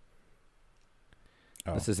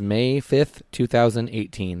 Oh. This is May 5th,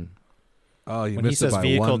 2018. Oh, you When he missed it says by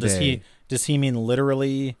vehicle, one day. does he mean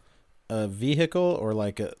literally a vehicle or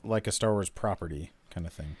like a Star Wars property kind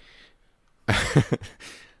of thing?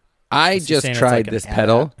 I Is he just saying it's tried like an this AT-AT?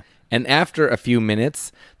 pedal, and after a few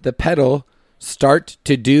minutes, the pedal start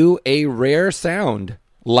to do a rare sound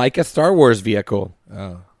like a Star Wars vehicle.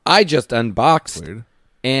 Oh, I just unboxed, weird.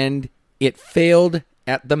 and it failed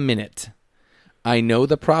at the minute. I know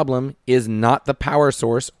the problem is not the power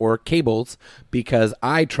source or cables because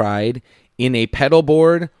I tried in a pedal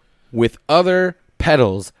board with other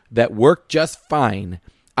pedals that work just fine.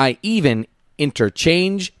 I even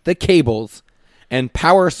interchange the cables and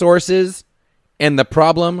power sources, and the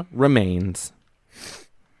problem remains.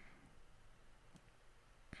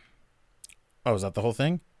 Oh, is that the whole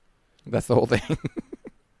thing? That's the whole thing.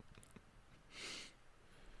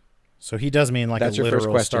 So he does mean like That's a your first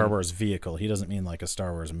literal question. Star Wars vehicle. He doesn't mean like a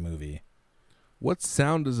Star Wars movie. What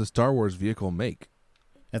sound does a Star Wars vehicle make?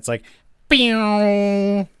 It's like,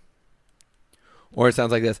 pew. Or it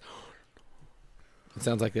sounds like this. It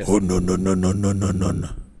sounds like this. Oh no no no no no no no.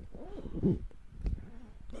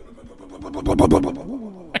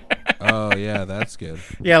 Oh yeah, that's good.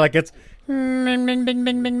 Yeah, like it's.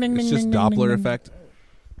 It's just Doppler effect.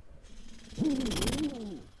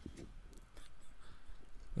 It's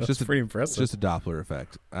That's just pretty It's impressive. just a Doppler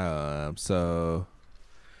effect. So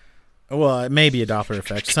Well, it may be a Doppler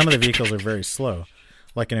effect. Some of the vehicles are very slow,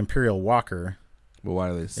 like an Imperial Walker. but why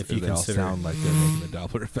do they? If do you they all consider- sound like they're making a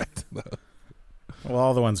Doppler effect? though? Well,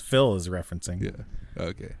 all the ones Phil is referencing. Yeah.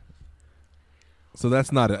 Okay. So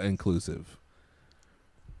that's not inclusive.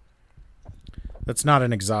 That's not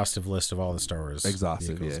an exhaustive list of all the Star Wars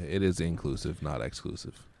Exhaustive. vehicles. Yeah, it is inclusive, not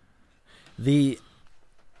exclusive. The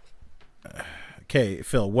okay,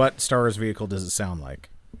 Phil, what Star Wars vehicle does it sound like?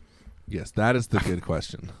 Yes, that is the good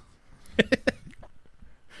question.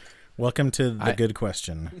 Welcome to the good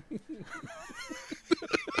question.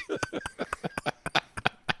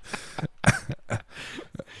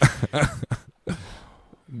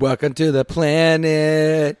 Welcome to the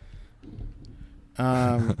planet.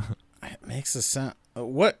 It makes a sound.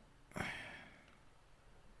 What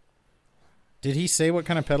did he say? What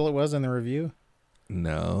kind of pedal it was in the review?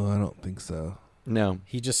 No, I don't think so. No.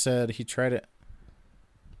 He just said he tried it.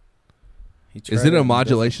 Is it a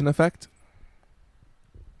modulation effect?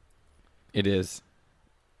 It is.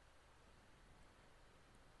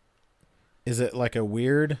 Is it like a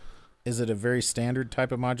weird? Is it a very standard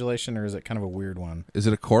type of modulation, or is it kind of a weird one? Is it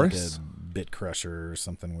a Like chorus? a bit crusher or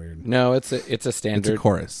something weird? No, it's a It's standard. a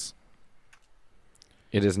chorus.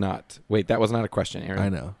 It is not. Wait, that was not a question, Aaron. I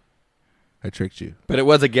know. I tricked you. But it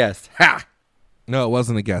was a guess. Ha! No, it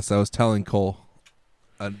wasn't a guess. I was telling Cole.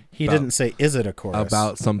 He about- didn't say, "Is it a chorus?"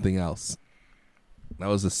 about something else. That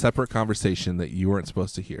was a separate conversation that you weren't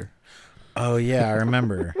supposed to hear. Oh yeah, I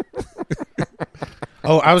remember.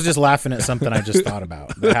 Oh, I was just laughing at something I just thought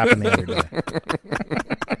about that happened the other day.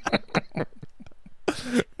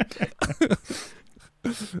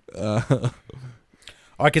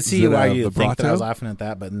 I could see Is it why a you think that I vibrato? was laughing at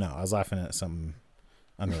that, but no, I was laughing at something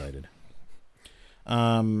unrelated.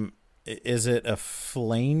 Is it a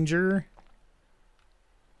flanger?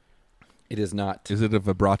 It is not. Is it a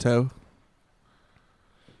vibrato?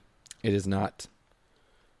 It is not.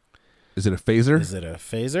 Is it a phaser? Is it a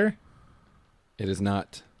phaser? It is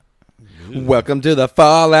not. Welcome to the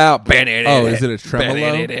Fallout. Oh, is it a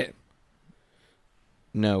tremolo?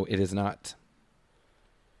 No, it is not.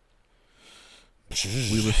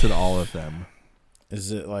 We listed all of them.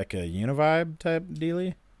 Is it like a Univibe type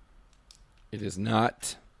dealie? It is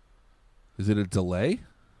not. Is it a delay?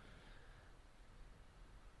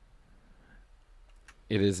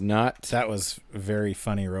 It is not. That was very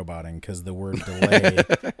funny roboting because the word delay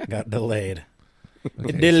got delayed.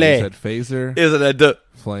 Okay, Delay. So we said phaser, Is it a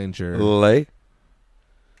flanger. delay?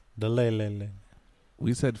 Delay.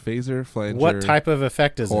 We said phaser, flanger. What type of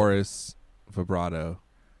effect is it? chorus, vibrato?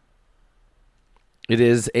 It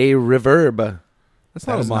is a reverb. That's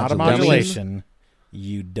That not a is not a modulation. modulation.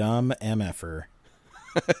 You dumb MFer.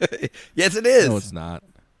 Yes, it is. No, it's not.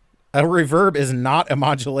 A reverb is not a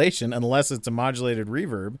modulation unless it's a modulated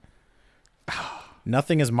reverb.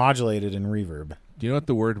 Nothing is modulated in reverb. Do you know what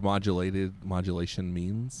the word modulation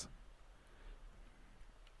means?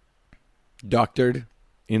 Doctored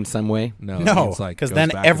in some way? No, it's like because goes then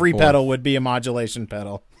back every and forth. pedal would be a modulation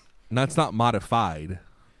pedal. That's not modified.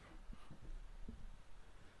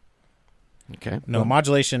 Okay. No,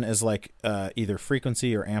 modulation is like either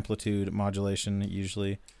frequency or amplitude modulation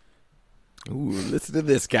usually, Ooh, listen to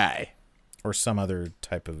this guy. or some other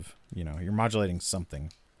type of, you're modulating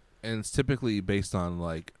something. And it's typically based on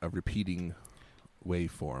like a repeating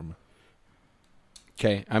waveform.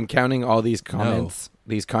 Okay, I'm counting all these comments,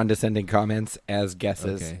 these condescending comments, as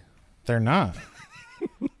guesses. Okay. They're not.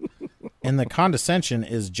 And the condescension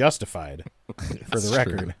is justified, for the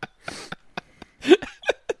record.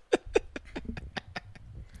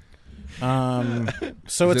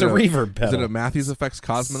 So it's a reverb pedal. Is it a Matthews Effects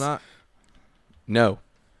Cosmonaut? No.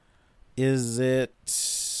 Is it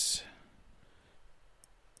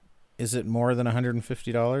more than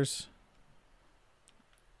 $150?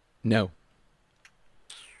 No.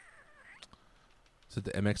 Is it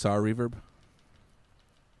the MXR reverb?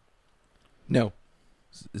 No.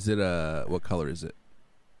 Is it what color is it?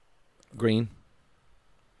 Green.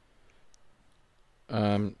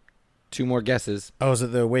 Two more guesses. Oh, is it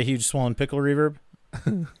the Way Huge Swollen Pickle reverb?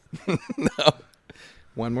 No.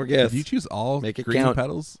 One more guess. Did you choose all Make it green count.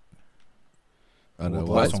 pedals? Oh no, Well,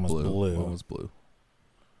 the one last was one was blue. One was blue.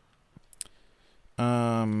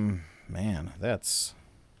 Man, this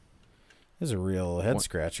is a real head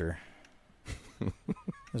scratcher. This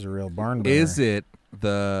is a real barn burner. Is it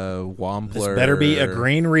the Wampler? This better be a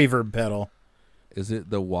green reverb pedal. Is it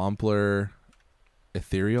the Wampler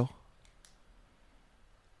Ethereal?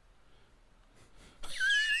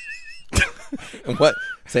 What?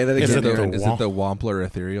 Say that again. Is it the Is it the Wampler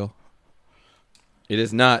Ethereal? It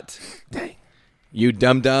is not. Dang. You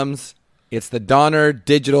dum-dums. It's the Donner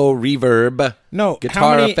Digital Reverb No,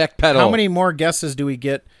 guitar effect pedal. How many more guesses do we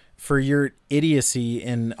get for your idiocy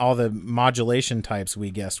in all the modulation types we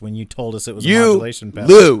guessed when you told us it was a modulation pedal?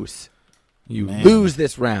 Lose. You Man. lose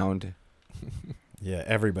this round. Yeah,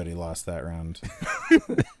 everybody lost that round. You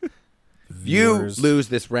Viewers, lose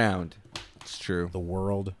this round. It's true. the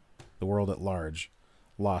world at large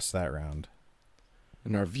lost that round.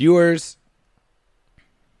 And our viewers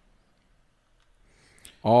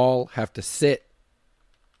all have to sit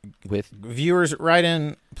with... Viewers,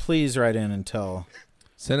 please write in and tell.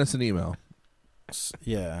 Send us an email.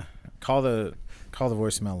 Yeah, call the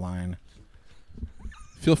voicemail line.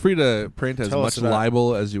 Feel free to print as Tell us much about-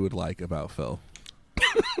 libel as you would like about Phil.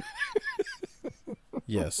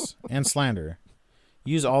 Yes, and slander.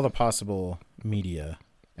 Use all the possible media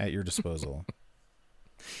at your disposal.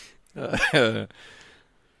 Okay,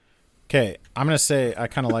 I'm going to say I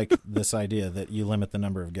kind of like this idea that you limit the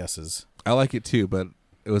number of guesses. I like it too, but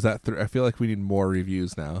it was that. I feel like we need more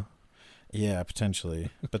reviews now. Yeah, potentially.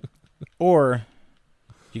 But or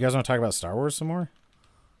you guys want to talk about Star Wars some more?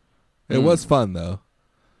 It was fun though.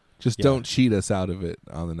 Just Yeah. don't cheat us out of it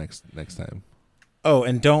on the next time. Oh,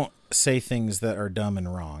 and don't say things that are dumb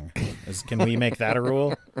and wrong. Can we make that a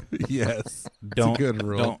rule? Yes, Don't it's a good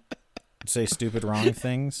rule. Don't say stupid wrong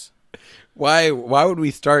things. Why would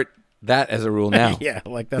we start that as a rule now? Yeah,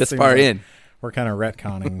 like that. This seems far like in. we're kind of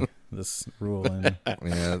retconning this rule in.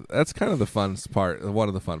 Yeah, that's kind of the fun part. One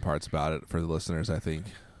of the fun parts about it for the listeners, I think,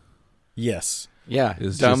 Yes. Yeah. Mm.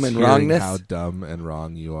 is Dumb just and hearing wrongness. how dumb and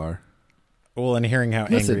wrong you are. Well, and hearing how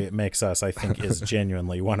Listen. angry it makes us, I think, is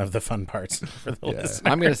genuinely one of the fun parts for the listeners.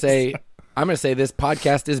 I'm gonna say this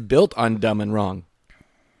podcast is built on dumb and wrong.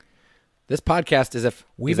 This podcast is a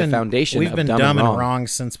foundation We've of been dumb and wrong. wrong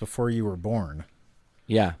since before you were born.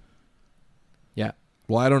 Yeah. Yeah.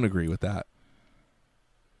 Well, I don't agree with that.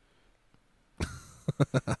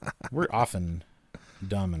 We're often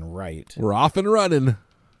dumb and right. We're off and running.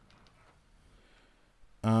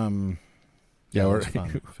 Yeah, we're that's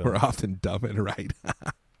fun, Phil. we're often dumb and right,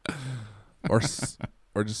 or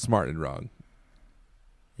just smart and wrong.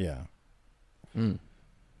 Yeah. Mm.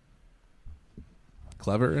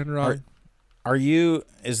 Clever and wrong.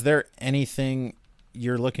 Is there anything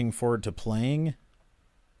you're looking forward to playing?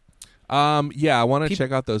 Yeah, I want to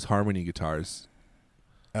check out those Harmony guitars.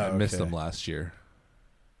 Oh, I missed okay. them last year.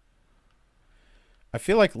 I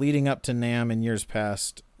feel like leading up to NAMM in years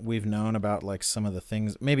past, we've known about like some of the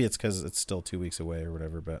things. Maybe it's because it's still 2 weeks away or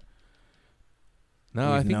whatever, but No,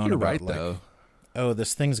 we've I think known you're about, right like, though. oh,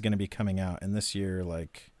 this thing's going to be coming out, and this year,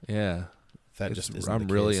 like, Yeah, that It's- just isn't I'm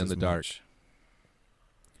the really case in as the dark. much.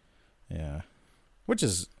 Yeah, which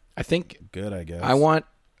is I think good, I guess. I want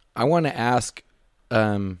to ask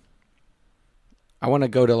I want to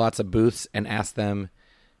go to lots of booths and ask them,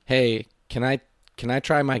 "Hey, can I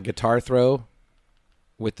try my guitar throw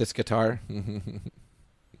with this guitar?"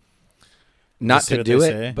 Not see to what do they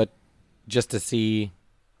it, say? but just to see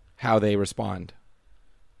how they respond.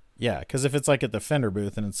 Yeah, because if it's like at the Fender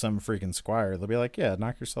booth and it's some freaking Squire, they'll be like, yeah,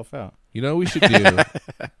 knock yourself out. You know what we should do? Go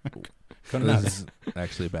This nuts. is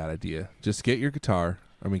actually a bad idea. Just get your guitar.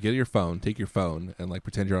 Get your phone. Take your phone and like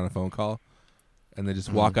pretend you're on a phone call, and then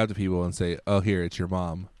just walk up to people and say, "Oh, here, it's your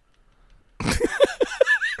mom,"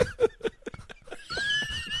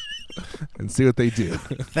 and see what they do.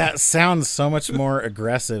 That sounds so much more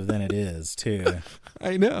aggressive than it is, too.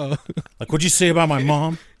 I know. Like, what'd you say about my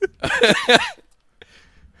mom?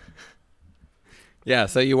 Yeah,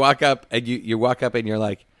 so you walk up and you're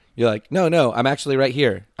like, no, I'm actually right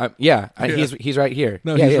here. He's right here.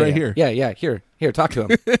 No, yeah, he's yeah, right yeah. here. Yeah, here, talk to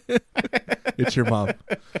him. It's your mom.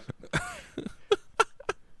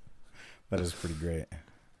 That is pretty great.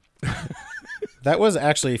 That was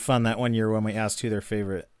actually fun that one year when we asked who their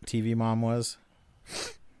favorite TV mom was.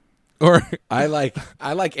 Or I like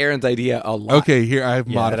Aaron's idea a lot. okay, here I've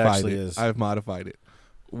Yeah, it modified actually it. is. I've modified it.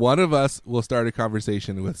 One of us will start a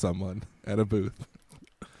conversation with someone at a booth.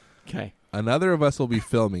 Okay. Another of us will be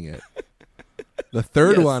filming it. The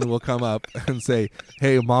third Yes. one will come up and say,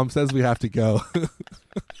 "Hey, mom says we have to go."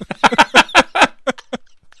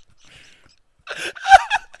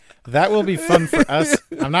 That will be fun for us.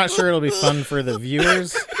 I'm not sure it'll be fun for the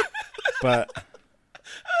viewers, but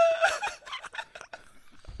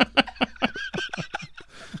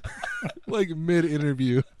Like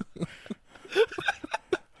mid-interview.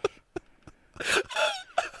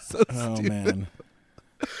 So oh stupid. man.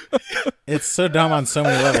 It's so dumb on so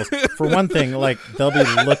many levels. For one thing, like they'll be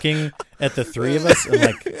looking at the three of us and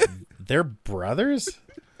like they're brothers?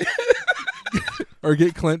 Or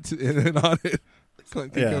get Clint in on it.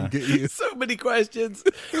 Clint can Yeah. come get you. So many questions.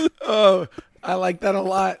 Oh, I like that a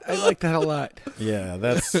lot. Yeah,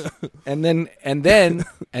 that's And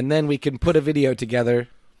then we can put a video together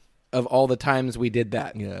of all the times we did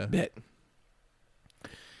that Yeah. bit.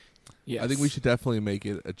 Yes. I think we should definitely make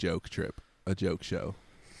it a joke trip, a joke show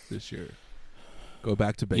this year. Go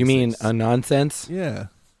back to basics. You mean a nonsense? Yeah.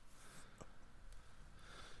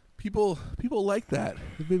 People like that.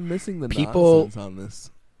 We've been missing the People- nonsense on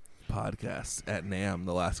this podcast at NAMM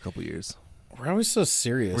the last couple years. we're always so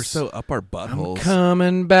serious. We're so up our I'm buttholes.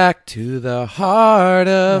 coming back to the heart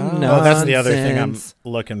of nonsense. Oh, that's the other thing I'm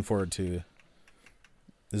looking forward to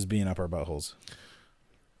is being up our buttholes.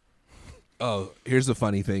 Oh, here's the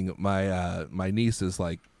funny thing. My niece is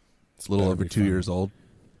like a little better over be 2 fun. years old,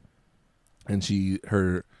 and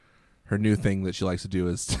her new thing that she likes to do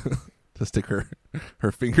is to stick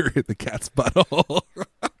her finger in the cat's butthole.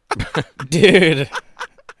 Dude.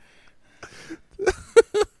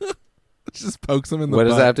 She just pokes him in the What butt.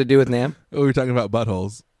 does that have to do with Nam? Oh, we were talking about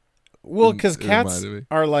buttholes. Well, because It cats reminded me.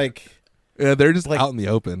 are like Yeah, they're just Like, out in the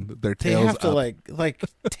open. Their they tails have to up. like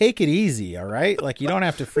take it easy, all right? Like you don't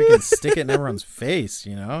have to freaking stick it in everyone's face,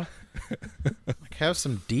 you know? Like have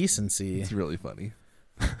some decency. It's really funny.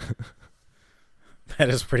 That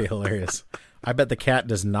is pretty hilarious. I bet the cat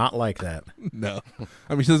does not like that. No,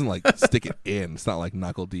 I mean she doesn't like stick it in. It's not like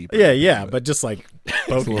knuckle deep. or Yeah, anything, yeah, but just like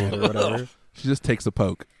poking it or whatever. she just takes a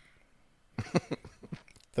poke.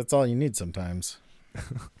 That's all you need sometimes.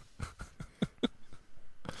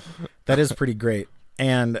 That is pretty great.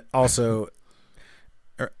 And also,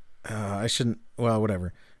 I shouldn't, well,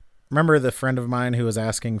 whatever. Remember the friend of mine who was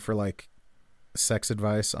asking for like sex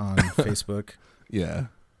advice on Facebook? Yeah,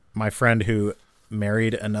 My friend who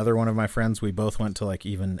married another one of my friends, we both went to like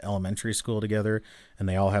even elementary school together, and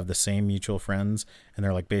they all have the same mutual friends, and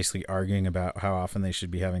they're like basically arguing about how often they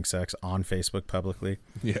should be having sex on Facebook publicly.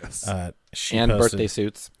 yes. She And posted, birthday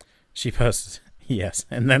suits. She posted, yes,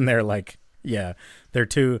 and then they're like, yeah, they're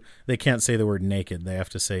too. They can't say the word naked. They have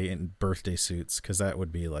to say in birthday suits because that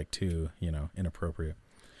would be like too, inappropriate.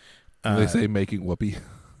 they say making whoopee.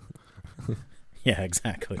 Yeah,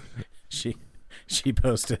 exactly. She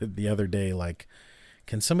posted the other day like,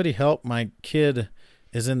 can somebody help? My kid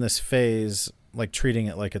is in this phase, like treating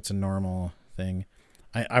it like it's a normal thing.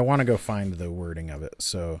 I want to go find the wording of it.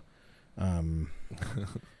 So,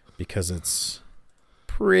 because it's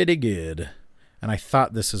pretty good. And I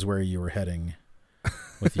thought this is where you were heading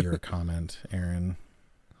with your comment, Aaron.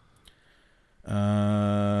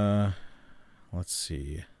 Let's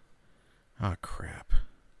see. Ah, crap.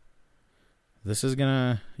 This is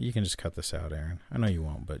you can just cut this out, Aaron. I know you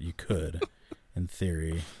won't, but you could, in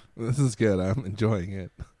theory. This is good. I'm enjoying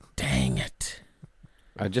it. Dang it.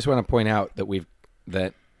 I just want to point out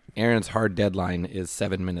that Aaron's hard deadline is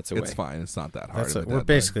 7 minutes away. It's fine. It's not that hard. That's of a we're deadline.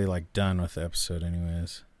 basically like done with the episode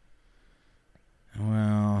anyways.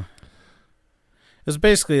 Well, it was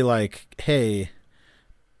basically like, hey,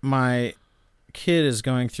 my kid is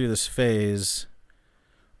going through this phase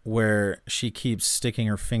where she keeps sticking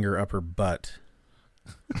her finger up her butt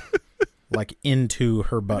like into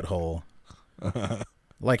her butthole.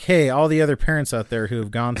 Like, hey, all the other parents out there who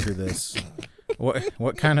have gone through this,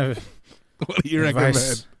 what kind of What do you advice?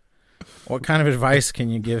 recommend? What kind of advice can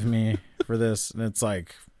you give me for this? And it's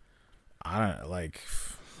like, I don't like.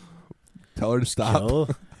 Tell her to stop.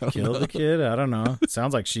 Kill the kid. I don't know. It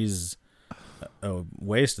sounds like she's a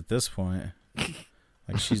waste at this point.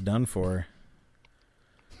 Like she's done for.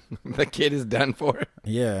 The kid is done for.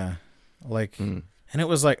 Yeah, like, and it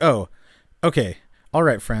was like, oh, okay. All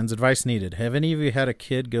right, friends, advice needed. Have any of you had a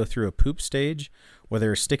kid go through a poop stage where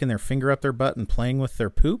they're sticking their finger up their butt and playing with their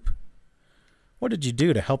poop? What did you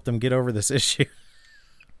do to help them get over this issue?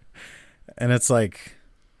 And it's like,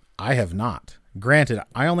 I have not. Granted,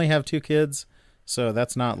 I only have 2 kids, so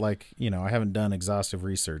that's not like, I haven't done exhaustive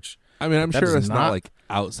research. I mean, I'm That sure is it's not like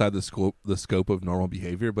outside the scope of normal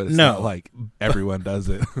behavior, but it's No. not like everyone does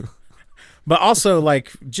it. But also,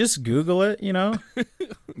 like, just Google it,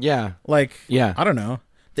 Yeah. Like, Yeah. I don't know.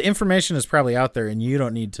 The information is probably out there, and you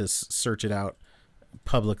don't need to search it out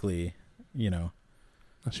publicly,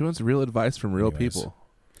 She wants real advice from real Anyways. people.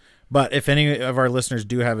 But if any of our listeners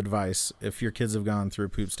do have advice, if your kids have gone through a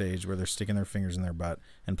poop stage where they're sticking their fingers in their butt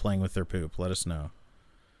and playing with their poop, let us know.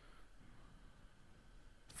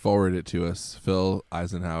 Forward it to us. Phil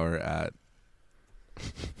Eisenhower at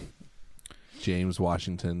James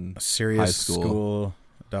Washington High School.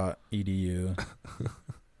 SeriousSchool.edu.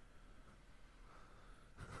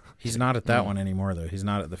 He's not at that one anymore, though. He's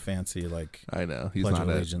not at the fancy, like, I know. He's Pledge not of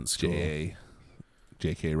at Allegiance school.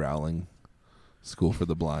 J.K. Rowling School for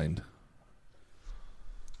the Blind.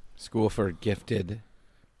 School for gifted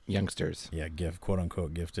youngsters. yeah, quote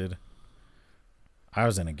unquote gifted. I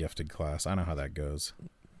was in a gifted class. I know how that goes.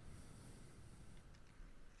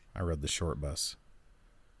 I rode the short bus.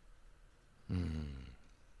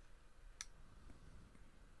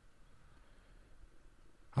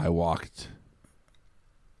 I walked.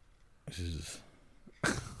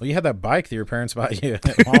 Well, you had that bike that your parents bought you at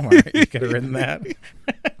Walmart. You could have ridden that.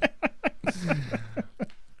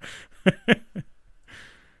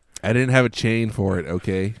 I didn't have a chain for it,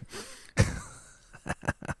 okay?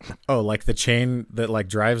 Oh, like the chain that like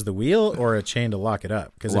drives the wheel, or a chain to lock it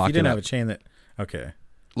up? Because if Lock you didn't it have up. a chain that, okay,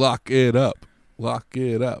 Lock it up. Lock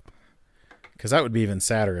it up. because that would be even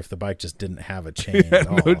sadder if the bike just didn't have a chain at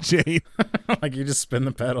all. No chain. Like you just spin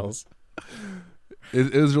the pedals.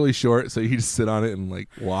 It was really short, so you just sit on it and like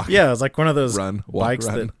walk. Yeah, it was like one of those Run, walk, bikes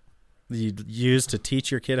run. that you use to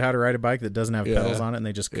teach your kid how to ride a bike that doesn't have Yeah. pedals on it, and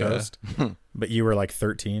they just Yeah. coast. But you were like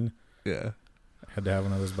 13, Yeah. had to have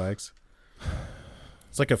one of those bikes.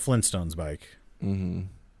 It's like a Flintstones bike. Mm-hmm.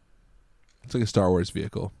 It's like a Star Wars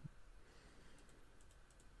vehicle.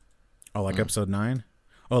 Oh, like Episode 9?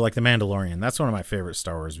 Oh, like the Mandalorian. That's one of my favorite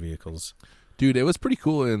Star Wars vehicles. Dude, it was pretty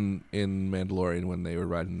cool in Mandalorian when they were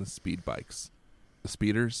riding the speed bikes. The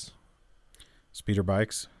speeders. Speeder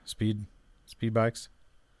bikes? Speed bikes?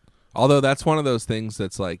 Although that's one of those things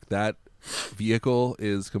that's like that vehicle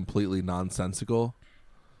is completely nonsensical.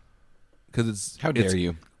 Because it's How dare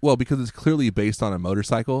you? Well, because it's clearly based on a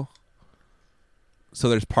motorcycle. So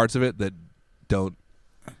there's parts of it that don't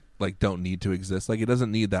need to exist. Like it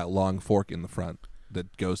doesn't need that long fork in the front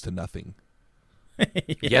that goes to nothing.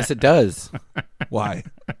 Yes, it does. Why?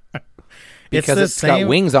 Because the it's got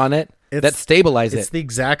wings on it that stabilize It's it. the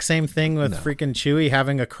exact same thing with freaking Chewie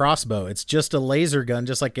having a crossbow. It's just a laser gun,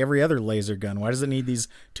 just like every other laser gun. Why does it need these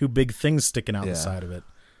 2 big things sticking out the side of it?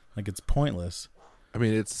 Like it's pointless. I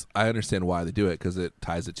mean, I understand why they do it because it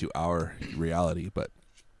ties it to our reality, but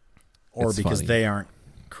Or it's because funny. they aren't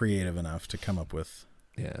creative enough to come up with,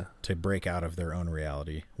 Yeah. to break out of their own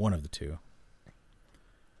reality. One of the two.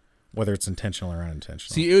 Whether it's intentional or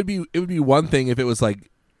unintentional. See, it would be one thing if it was like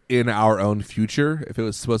in our own future, if it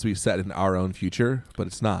was supposed to be set in our own future, but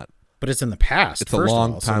it's not. But it's in the past. It's a first of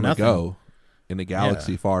long all, so time nothing- ago in a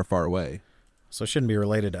galaxy far, far away So it shouldn't be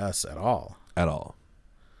related to us at all. at all.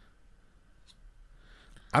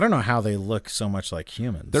 I don't know how they look so much like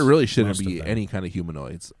humans. There really shouldn't most of be them. any kind of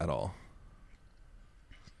humanoids at all.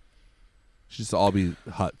 Should just all be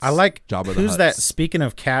huts. I like Jabba the who's that? Hutts. Speaking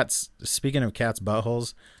of cats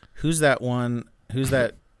buttholes, who's that one? Who's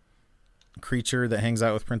that creature that hangs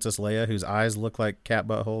out with Princess Leia whose eyes look like cat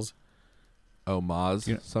buttholes? Oh, Maz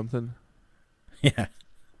You know- something? Yeah,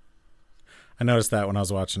 I noticed that when I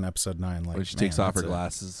was watching episode 9. Like When she man, takes off her that's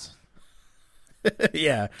glasses.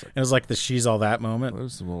 yeah, it was like the she's all that moment.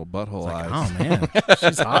 There's some little butthole Like, eyes. oh man,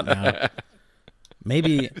 she's hot now.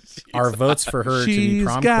 Maybe our votes for her to be She's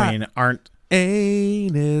prom got- queen aren't.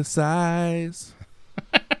 Anus eyes.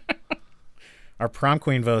 Our prom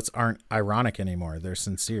queen votes aren't ironic anymore. They're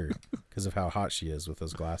sincere because of how hot she is with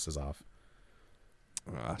those glasses off.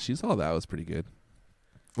 She's All That was pretty good.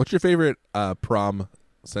 What's your favorite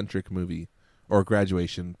prom-centric movie or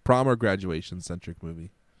graduation? Prom or graduation-centric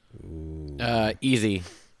movie? Easy.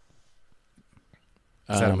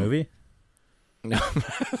 Is that a movie? No.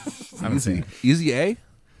 I haven't seen it. Easy A?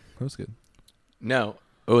 That was good. No.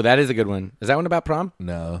 Oh, that is a good one. Is that one about prom?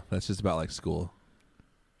 No, that's just about like school.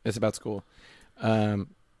 It's about school. Not.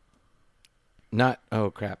 Oh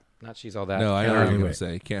crap! Not She's All That. No, I know Can't what Hardly you're Wait. going to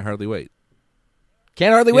say. Can't Hardly Wait.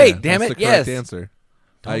 Can't Hardly Wait. Yeah, Damn that's it! the correct Yes. answer.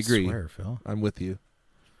 Don't I agree. swear, Phil. I'm with you.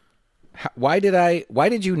 Why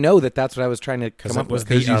did you know that that's what I was trying to Because come it up was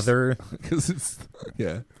with? the other, Because it's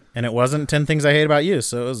and it wasn't 10 Things I Hate About You,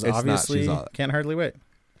 so it was It's not obviously She's All That. Can't Hardly Wait.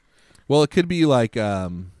 Well, it could be like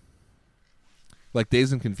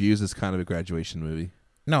Dazed and Confused is kind of a graduation movie.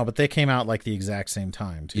 No, but they came out like the exact same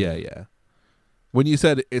time, too. Yeah. When you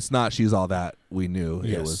said it's not She's All That, we knew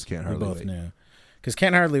Yes, it was Can't we Hardly both Wait. knew. Because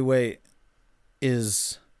Can't Hardly Wait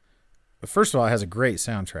is, first of all, it has a great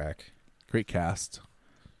soundtrack, Great cast.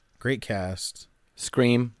 great cast.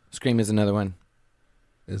 Scream. Scream is another one.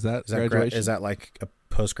 Is that Is that, graduation? is that like a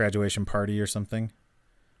post-graduation party or something?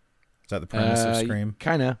 Is that the premise of Scream?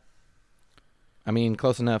 Kinda. I mean,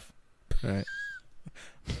 close enough. Right.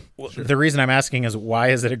 Well, the reason I'm asking is why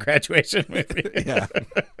is it a graduation movie? Yeah.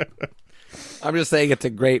 I'm just saying it's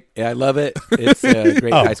a great. I love it. It's a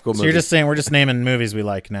great high school movie. So you're just saying we're just naming movies we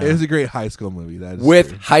like now. It is a great high school movie. That is with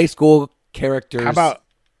true. high school characters. How about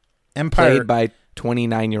Empire? played by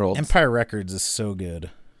 29-year-olds? Empire Records is so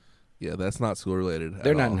good, Yeah, that's not school related.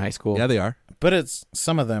 They're at not all. in high school. Yeah, they are. but it's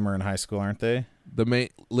some of them are in high school, aren't they? The main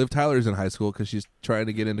Liv Tyler's in high school because she's trying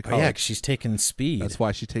to get into Oh, college. yeah, 'cause she's taking Speed, That's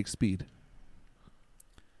why she takes speed.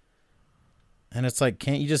 and it's like,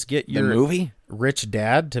 can't you just get The your movie? rich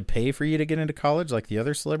dad to pay for you to get into college like the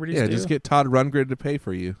other celebrities Yeah, do? just get Todd Rundgren to pay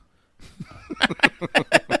for you.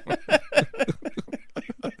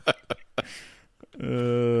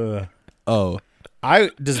 Oh,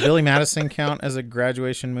 Does Billy Madison count as a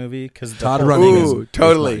graduation movie? Because Todd Ooh, Rundgren is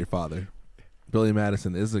totally. not your father. Billy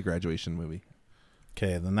Madison is a graduation movie.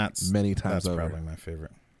 Okay, then that's Many times that's over. probably my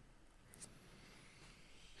favorite.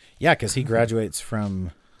 Yeah, because he graduates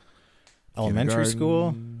from elementary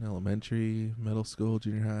school. Kindergarten, elementary, middle school,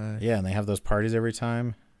 junior high. Yeah, and they have those parties every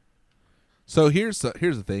time. So here's the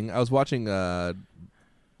thing. I was watching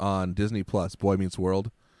on Disney Plus, Boy Meets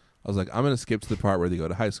World. I was like, I'm gonna skip to the part where they go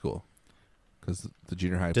to high school because the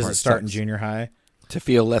junior high. Does part it start in sucks. junior high? To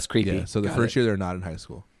feel less creepy. Yeah. So the Got first it. year they're not in high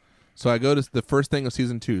school. So I go to the first thing of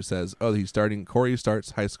season 2 says, oh, Corey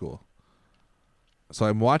starts high school. So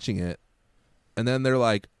I'm watching it, and then they're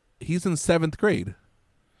like, he's in 7th grade.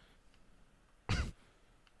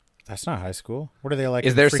 That's not high school. What are they like?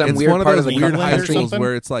 Is there some It's weird one of part those of the weird Cumberland high or schools something?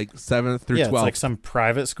 where it's like 7th through Yeah, 12th. it's like some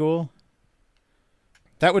private school.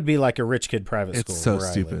 That would be like a rich kid private school. It's so where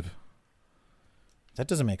I stupid. live. That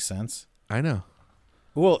doesn't make sense. I know.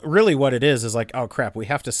 Well, really what it is like, oh crap, we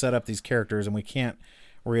have to set up these characters and we can't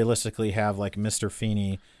realistically have like Mr.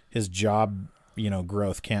 Feeney, his job,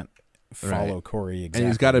 growth can't follow Right. Corey exactly. And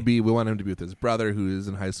he's got to be. We want him to be with his brother who is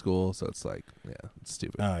in high school. So it's like, yeah, it's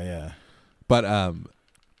stupid. Oh yeah. But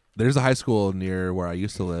there's a high school near where I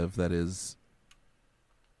used to live that is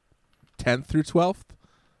 10th through 12th,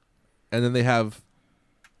 and then they have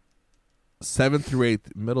 7th through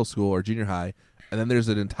 8th middle school or junior high, and then there's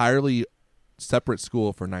an entirely separate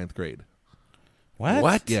school for 9th grade.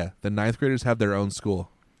 What? Yeah, the 9th graders have their own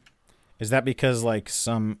school. Is that because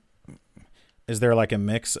is there like a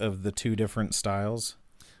mix of the two different styles?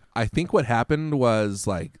 I think what happened was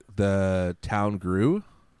like the town grew,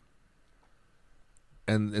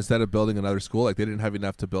 and instead of building another school, like they didn't have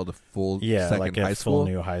enough to build a full second like high a school. full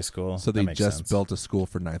new high school. So That they makes just sense. built a school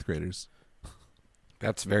for 9th graders.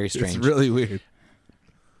 That's very strange. It's really weird.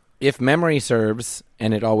 If memory serves,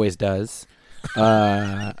 and it always does,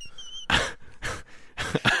 I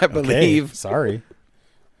believe. Okay, sorry.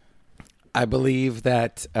 I believe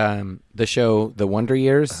that the show The Wonder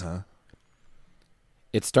Years. Uh-huh.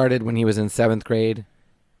 It started when he was in 7th grade,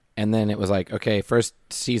 and then it was like, okay, first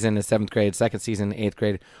season is 7th grade, second season 8th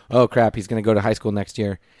grade. Oh crap, he's going to go to high school next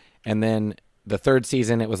year. And then the third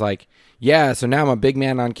season, it was like, yeah, so now I'm a big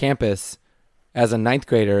man on campus as a 9th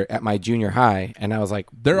grader at my junior high. And I was like,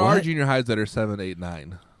 There are what? junior highs that are 7, 8,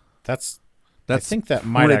 9. That's That's I think that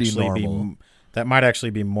might pretty actually normal. be that might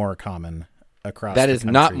actually be more common across. That the is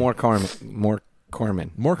not country. more common.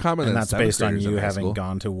 More common and than that's 7th based on graders in you high having school.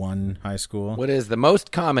 gone to one high school. What is the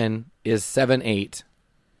most common is 7, 8.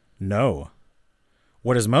 No.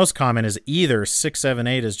 What is most common is either 6, 7,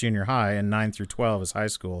 8 is junior high and 9 through 12 is high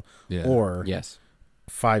school, Yeah. or Yes.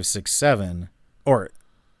 5, 6, 7, or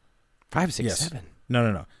 5, 6, yes. 7.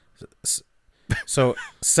 No. So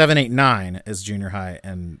 7, 8, 9 is junior high,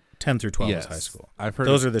 and 10 through 12 is high school. I've heard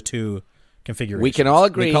those are the two configurations. We can all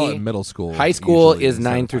agree. They call it middle school. High school usually, is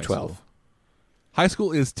instead 9 of through high 12. School. High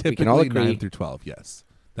school is typically all agree. 9 through 12. Yes,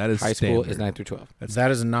 that is High standard. school is 9 through 12.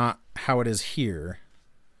 That is not how it is here,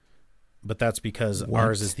 but that's because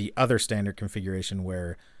ours is the other standard configuration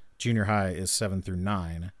where junior high is 7 through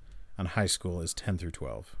 9 and high school is 10 through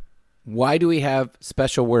 12. Why do we have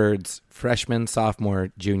special words freshman, sophomore,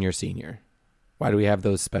 junior, senior? Why do we have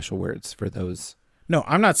those special words for those? No,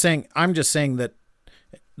 I'm not saying, I'm just saying that,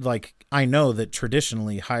 like, I know that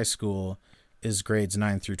traditionally high school is grades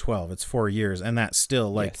 9 through 12. It's 4 years, and that's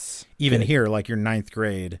still, like, Yes. even Good. here, like, your 9th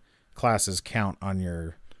grade classes count on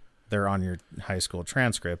your, they're on your high school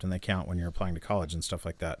transcript, and they count when you're applying to college and stuff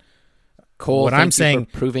like that. Cole, What thank I'm you saying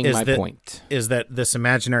for proving is my that- point. Is that this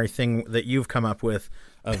imaginary thing that you've come up with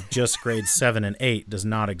of just grades 7 and 8 does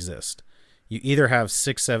not exist. You either have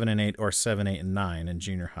 6, 7, and 8, or 7, 8, and 9 in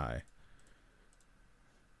junior high.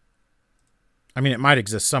 I mean, it might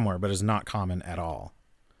exist somewhere, but it's not common at all.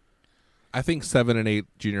 I think 7 and 8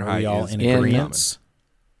 junior Are high we all is in in- agreement?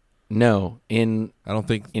 No, in I don't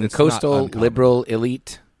think in it's coastal not uncommon. liberal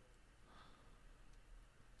elite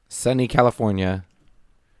sunny California,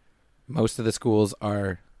 most of the schools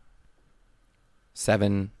are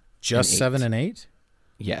 7 Just and 7 8. and 8?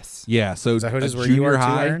 Yeah, Yes. so Is that a just where you junior are too,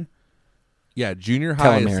 high. Aaron? Yeah, junior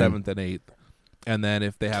Tell high him, is Aaron. 7th and 8th, and then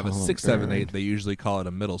if they have a Tell him, 6, 7, Aaron. 8, they usually call it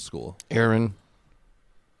a middle school. Aaron,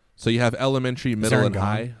 So you have elementary, middle, Aaron and gone?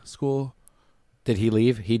 high school. did he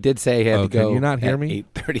leave? He did say he had Oh, to go. can you not hear at me?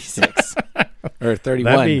 8:36 or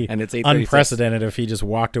 31, That'd be and it's 8:36. unprecedented if he just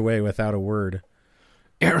walked away without a word.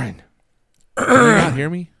 Aaron, Can you not hear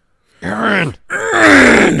me? Aaron,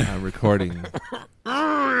 I'm recording.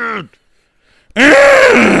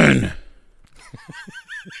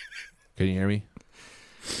 Can you hear me?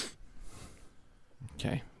 Okay.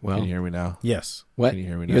 Can Well, you hear me now? Yes. what? Can you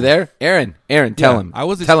hear me You're now? there, Aaron. Tell Yeah, him. I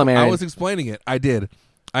was tell him, Aaron. I was explaining it. I did.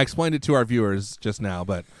 I explained it to our viewers just now,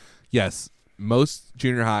 but yes, most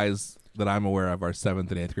junior highs that I'm aware of are 7th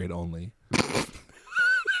and 8th grade only.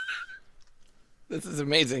 This is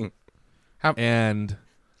amazing. And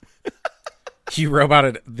You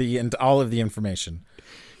roboted all of the information.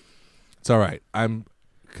 it's all right. I'm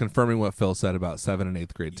confirming what Phil said about 7th and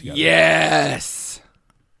 8th grade together. Yes.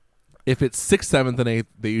 If it's 6th, 7th, and 8th,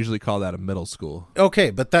 they usually call that a middle school. Okay,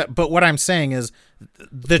 but what I'm saying is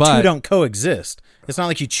the But- two don't coexist. It's not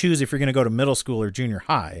like you choose if you're going to go to middle school or junior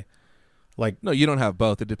high. Like, No, you don't have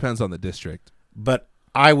both. It depends on the district. but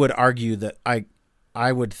I would argue that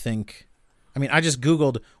I would think, I mean, I just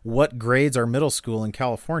Googled what grades are middle school in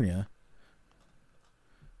California.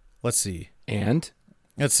 Let's see. And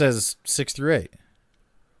It says 6 through 8.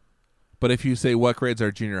 But if you say what grades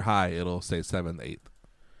are junior high, it'll say 7th, 8th.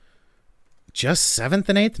 Just 7th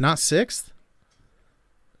and 8th, not 6th?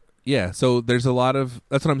 Yeah, so there's a lot of,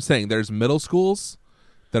 that's what I'm saying. There's middle schools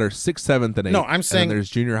that are 6th, 7th, and 8th. No, I'm saying- And then there's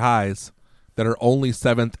junior highs that are only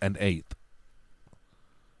 7th and 8th.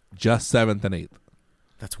 Just 7th and 8th.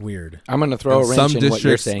 That's weird. I'm going to throw And a wrench in what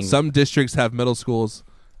you're saying. Some districts have middle schools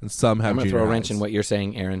and some have I'm going to junior throw a wrench highs. in what you're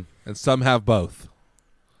saying, Aaron. And some have both.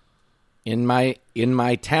 In my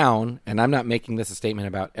town, and I'm not making this a statement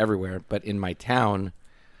about everywhere, but in my town,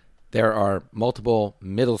 there are multiple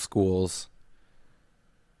middle schools,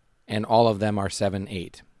 and all of them are 7,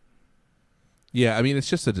 8. Yeah, I mean, it's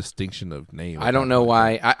just a distinction of name. I don't know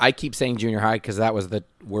why. I keep saying junior high because that was the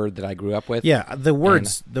word that I grew up with. Yeah, the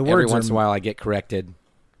words. And The every words once in a are. while I get corrected.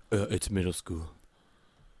 It's middle school.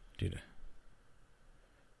 Dude.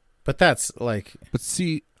 But that's like. But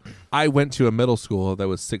see, I went to a middle school that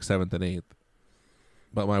was 6th, 7th, and 8th.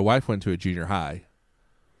 But my wife went to a junior high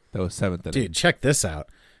that was 7th and 8th. Dude, check this out.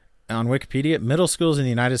 On Wikipedia, middle schools in the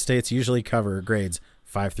United States usually cover grades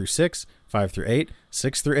 5 through 6, 5 through 8,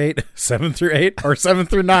 6 through 8, 7 through 8, or 7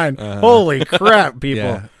 through 9. Holy crap, people.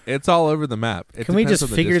 Yeah, it's all over the map. It Can we depends just on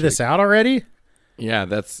the figure this district. out already? Yeah,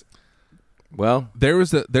 that's well.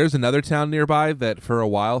 There's another town nearby that for a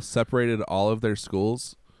while separated all of their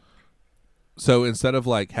schools. So instead of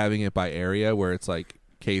like having it by area where it's like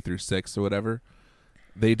K through 6 or whatever,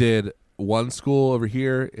 they did one school over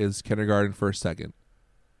here is kindergarten, 1st, 2nd.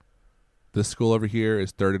 This school over here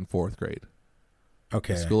is 3rd and 4th grade.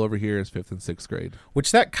 Okay. The school over here is 5th and 6th grade.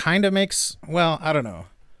 Which that kind of makes, well, I don't know.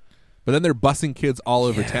 But then they're busing kids all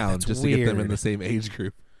over Yeah, town that's just to get them in weird. the same age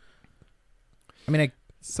group. I mean,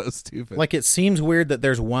 So stupid. like it seems weird that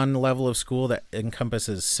there's one level of school that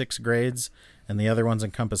encompasses 6 grades and the other ones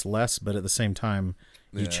encompass less, but at the same time,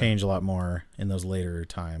 you Yeah. change a lot more in those later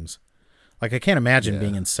times. Like I can't imagine Yeah.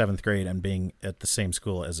 being in 7th grade and being at the same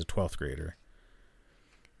school as a 12th grader.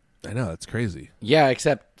 I know, it's crazy. Yeah,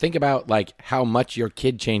 except think about like how much your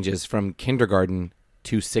kid changes from kindergarten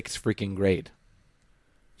to 6th freaking grade.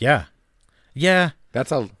 Yeah.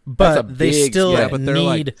 That's a But they big still spread.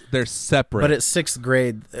 But they're separate. But at 6th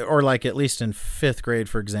grade, or like at least in 5th grade,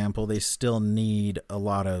 for example, they still need a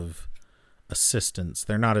lot of assistance.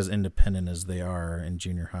 They're not as independent as they are in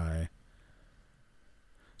junior high.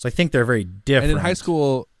 So I think they're very different. And in high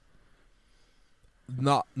school,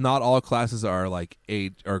 not all classes are like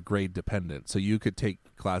age or grade dependent. So you could take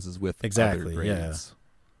classes with other grades. Yeah.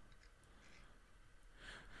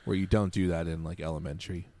 Where you don't do that in like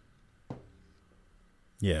elementary.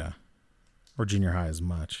 Yeah. Or junior high as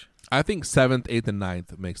much. I think 7th, 8th, and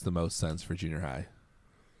 9th makes the most sense for junior high.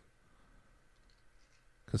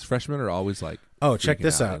 Because freshmen are always like, oh, check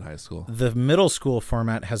this out. In high school. The middle school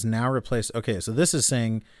format has now replaced. Okay, so this is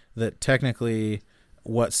saying that technically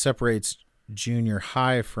what separates junior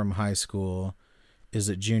high from high school is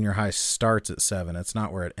that junior high starts at 7. It's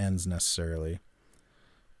not where it ends necessarily.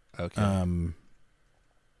 Okay.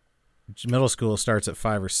 Middle school starts at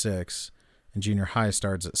 5 or 6, and junior high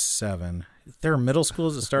starts at 7. There are middle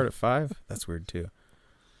schools that start at 5? That's weird too.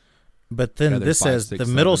 But then this 5, says 6, the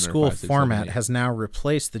 7, middle or school 5, 6, format 7, 8. has now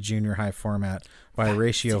replaced the junior high format by a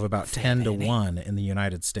ratio of about 10 to 1 in the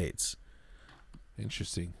United States.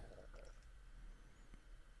 Interesting.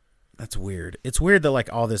 That's weird. It's weird that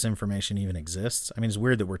like all this information even exists. I mean, it's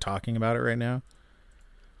weird that we're talking about it right now.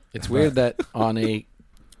 It's weird that on a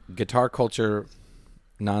guitar culture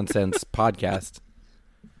nonsense podcast.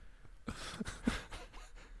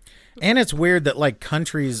 And it's weird that like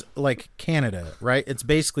countries like Canada, right? It's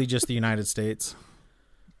basically just the United States.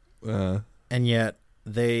 And yet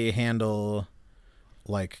they handle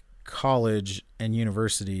like college and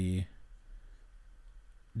university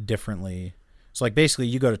differently. So like basically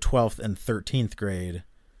you go to 12th and 13th grade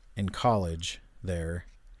in college there.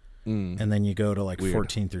 And then you go to like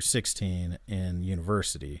 14 through 16 in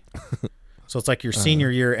university. So it's like your senior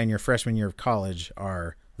year and your freshman year of college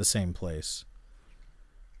are the same place.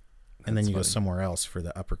 And then you go somewhere else for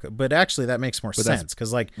the upper. But actually, that makes more sense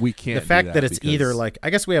because, like, we can't the fact do that it's either like, I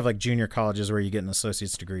guess we have like junior colleges where you get an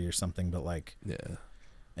associate's degree or something, but like,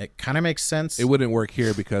 it kind of makes sense. It wouldn't work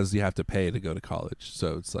here because you have to pay to go to college.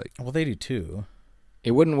 So it's like, well, they do too.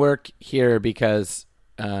 It wouldn't work here because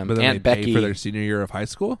but then Aunt they Becky pay for their senior year of high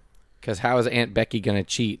school. Because how is Aunt Becky going to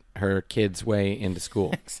cheat her kid's way into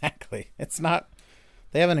school? Exactly. It's not.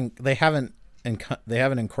 They haven't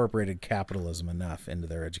incorporated capitalism enough into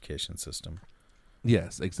their education system.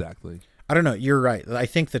 Yes, exactly. I don't know. You're right. I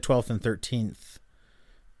think the 12th and 13th.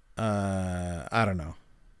 I don't know.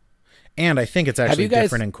 And I think it's actually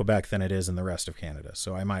different in Quebec than it is in the rest of Canada.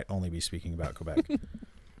 So I might only be speaking about Quebec.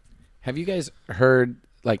 Have you guys heard?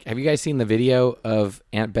 Like, have you guys seen the video of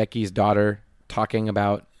Aunt Becky's daughter talking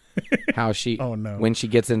about how she, when she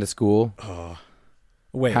gets into school,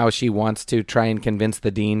 how she wants to try and convince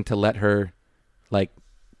the dean to let her, like,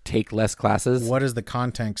 take less classes? What is the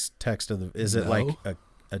context text of the? Is it like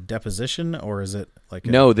a deposition or is it like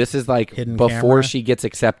no? This is like before camera? She gets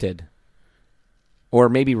accepted, or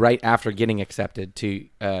maybe right after getting accepted to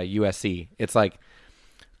USC. It's like,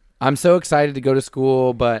 I'm so excited to go to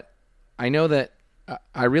school, but I know that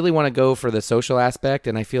I really want to go for the social aspect,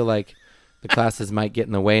 and I feel like the classes might get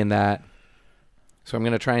in the way in that. So I'm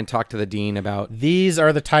going to try and talk to the dean about... These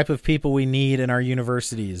are the type of people we need in our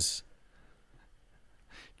universities.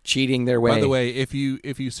 Cheating their way. By the way, if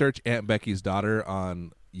you search Aunt Becky's daughter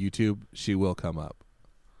on YouTube, she will come up.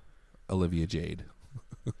 Olivia Jade.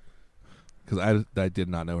 Because I did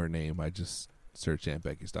not know her name. I just searched Aunt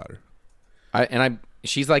Becky's daughter.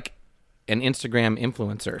 She's like an Instagram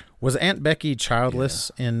influencer. Was Aunt Becky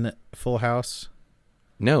childless in Full House?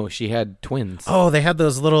 No, she had twins. Oh, they had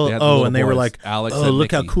those little... and they were like, Alex oh, and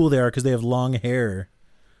look Nikki. how cool they are because they have long hair.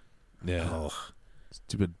 Yeah. Oh.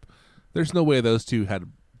 Stupid. There's no way those two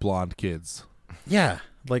had blonde kids. Yeah,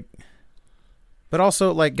 like... But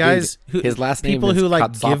also, like, guys... His last name people is who,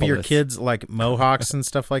 like, give your Kotsopoulos. kids, like, mohawks and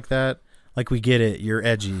stuff like that. Like, we get it. You're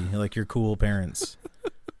edgy. Like, you're cool parents.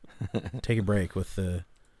 Take a break with the...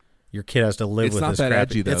 Your kid has to live It's with not this that crap.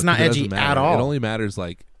 edgy, though. It's not 'cause it doesn't edgy matter. at all. It only matters,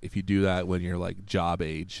 like, if you do that when you're, like, job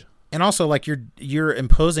age. And also, like, you're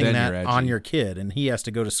imposing Then that you're edgy. on your kid, and he has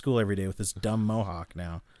to go to school every day with this dumb mohawk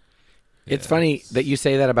now. It's funny that you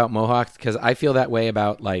say that about mohawks because I feel that way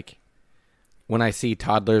about, like, when I see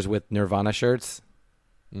toddlers with Nirvana shirts.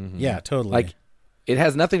 Mm-hmm. Yeah, totally. Like, it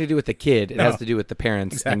has nothing to do with the kid. It has to do with the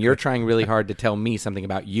parents. Exactly. And you're trying really hard to tell me something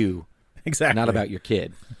about you. Exactly. not about your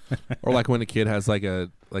kid. Or like when a kid has like a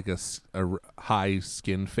high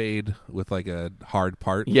skin fade with like a hard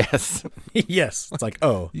part. Yes. Yes. It's like,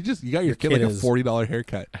 oh, You got your kid like a $40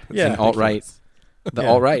 haircut. That's Yeah. Alt-right. The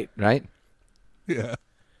alt-right, right? Yeah.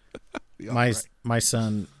 my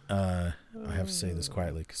son, I have to say this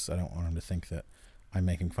quietly because I don't want him to think that I'm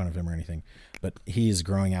making fun of him or anything, but he is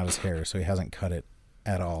growing out his hair, so he hasn't cut it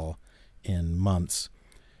at all in months.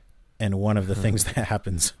 And one of the things that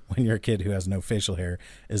happens when you're a kid who has no facial hair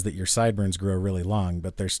is that your sideburns grow really long,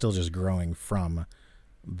 but they're still just growing from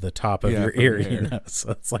the top of your ear, you know?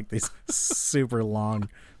 So it's like these super long,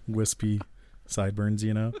 wispy sideburns,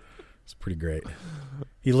 you know? It's pretty great.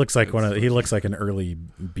 He looks like he looks like an early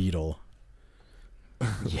beetle.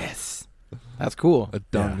 Yes. That's cool. A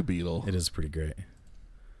dung beetle. It is pretty great.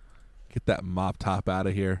 Get that mop top out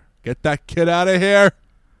of here. Get that kid out of here.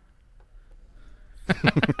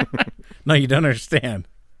 No, you don't understand.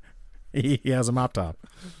 He has a mop top.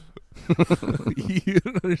 You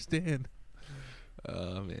don't understand.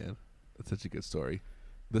 Oh, man. That's such a good story.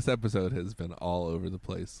 This episode has been all over the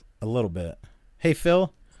place. A little bit. Hey,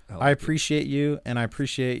 Phil, I like appreciate you, and I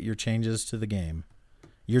appreciate your changes to the game.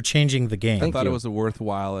 You're changing the game. I thought it was a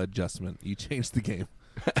worthwhile adjustment. You changed the game.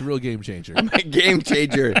 It's a real game changer. I'm a game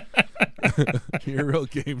changer. You're a real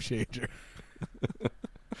game changer.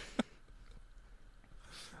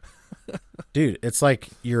 Dude, it's like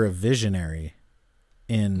you're a visionary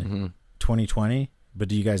in 2020, but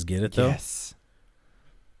do you guys get it, though? Yes.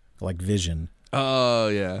 Like vision. Oh,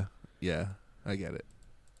 yeah. Yeah, I get it.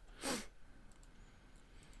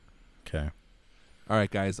 Okay. All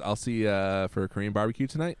right, guys. I'll see you for a Korean barbecue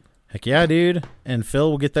tonight. Heck yeah, dude. And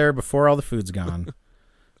Phil will get there before all the food's gone.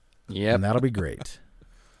 Yep. And that'll be great.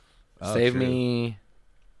 Oh, Save true. me.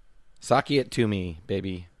 Saki it to me,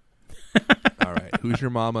 baby. All right. Who's your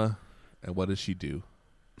mama, and what does she do?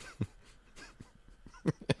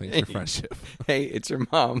 Thanks for friendship. Hey, it's your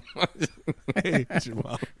mom. Hey, it's your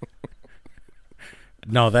mom.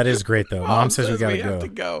 No, that is great, though. Mom says we gotta have to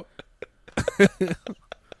go.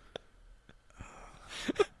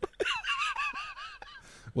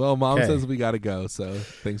 Well, Mom Okay. says we gotta go, so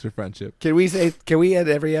thanks for friendship. Can we end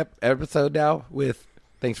every episode now with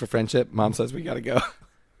thanks for friendship? Mom says we gotta go.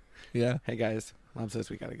 Yeah, Hey guys, Mom says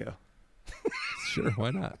we gotta go. sure.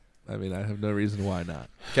 Why not? I mean, I have no reason why not.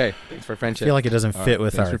 Okay, thanks for I friendship. feel like it doesn't All fit right,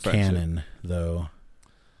 with thanks our for friendship. canon, though.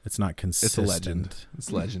 It's not It's consistent. a legend.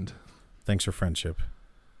 It's legend. Thanks for friendship.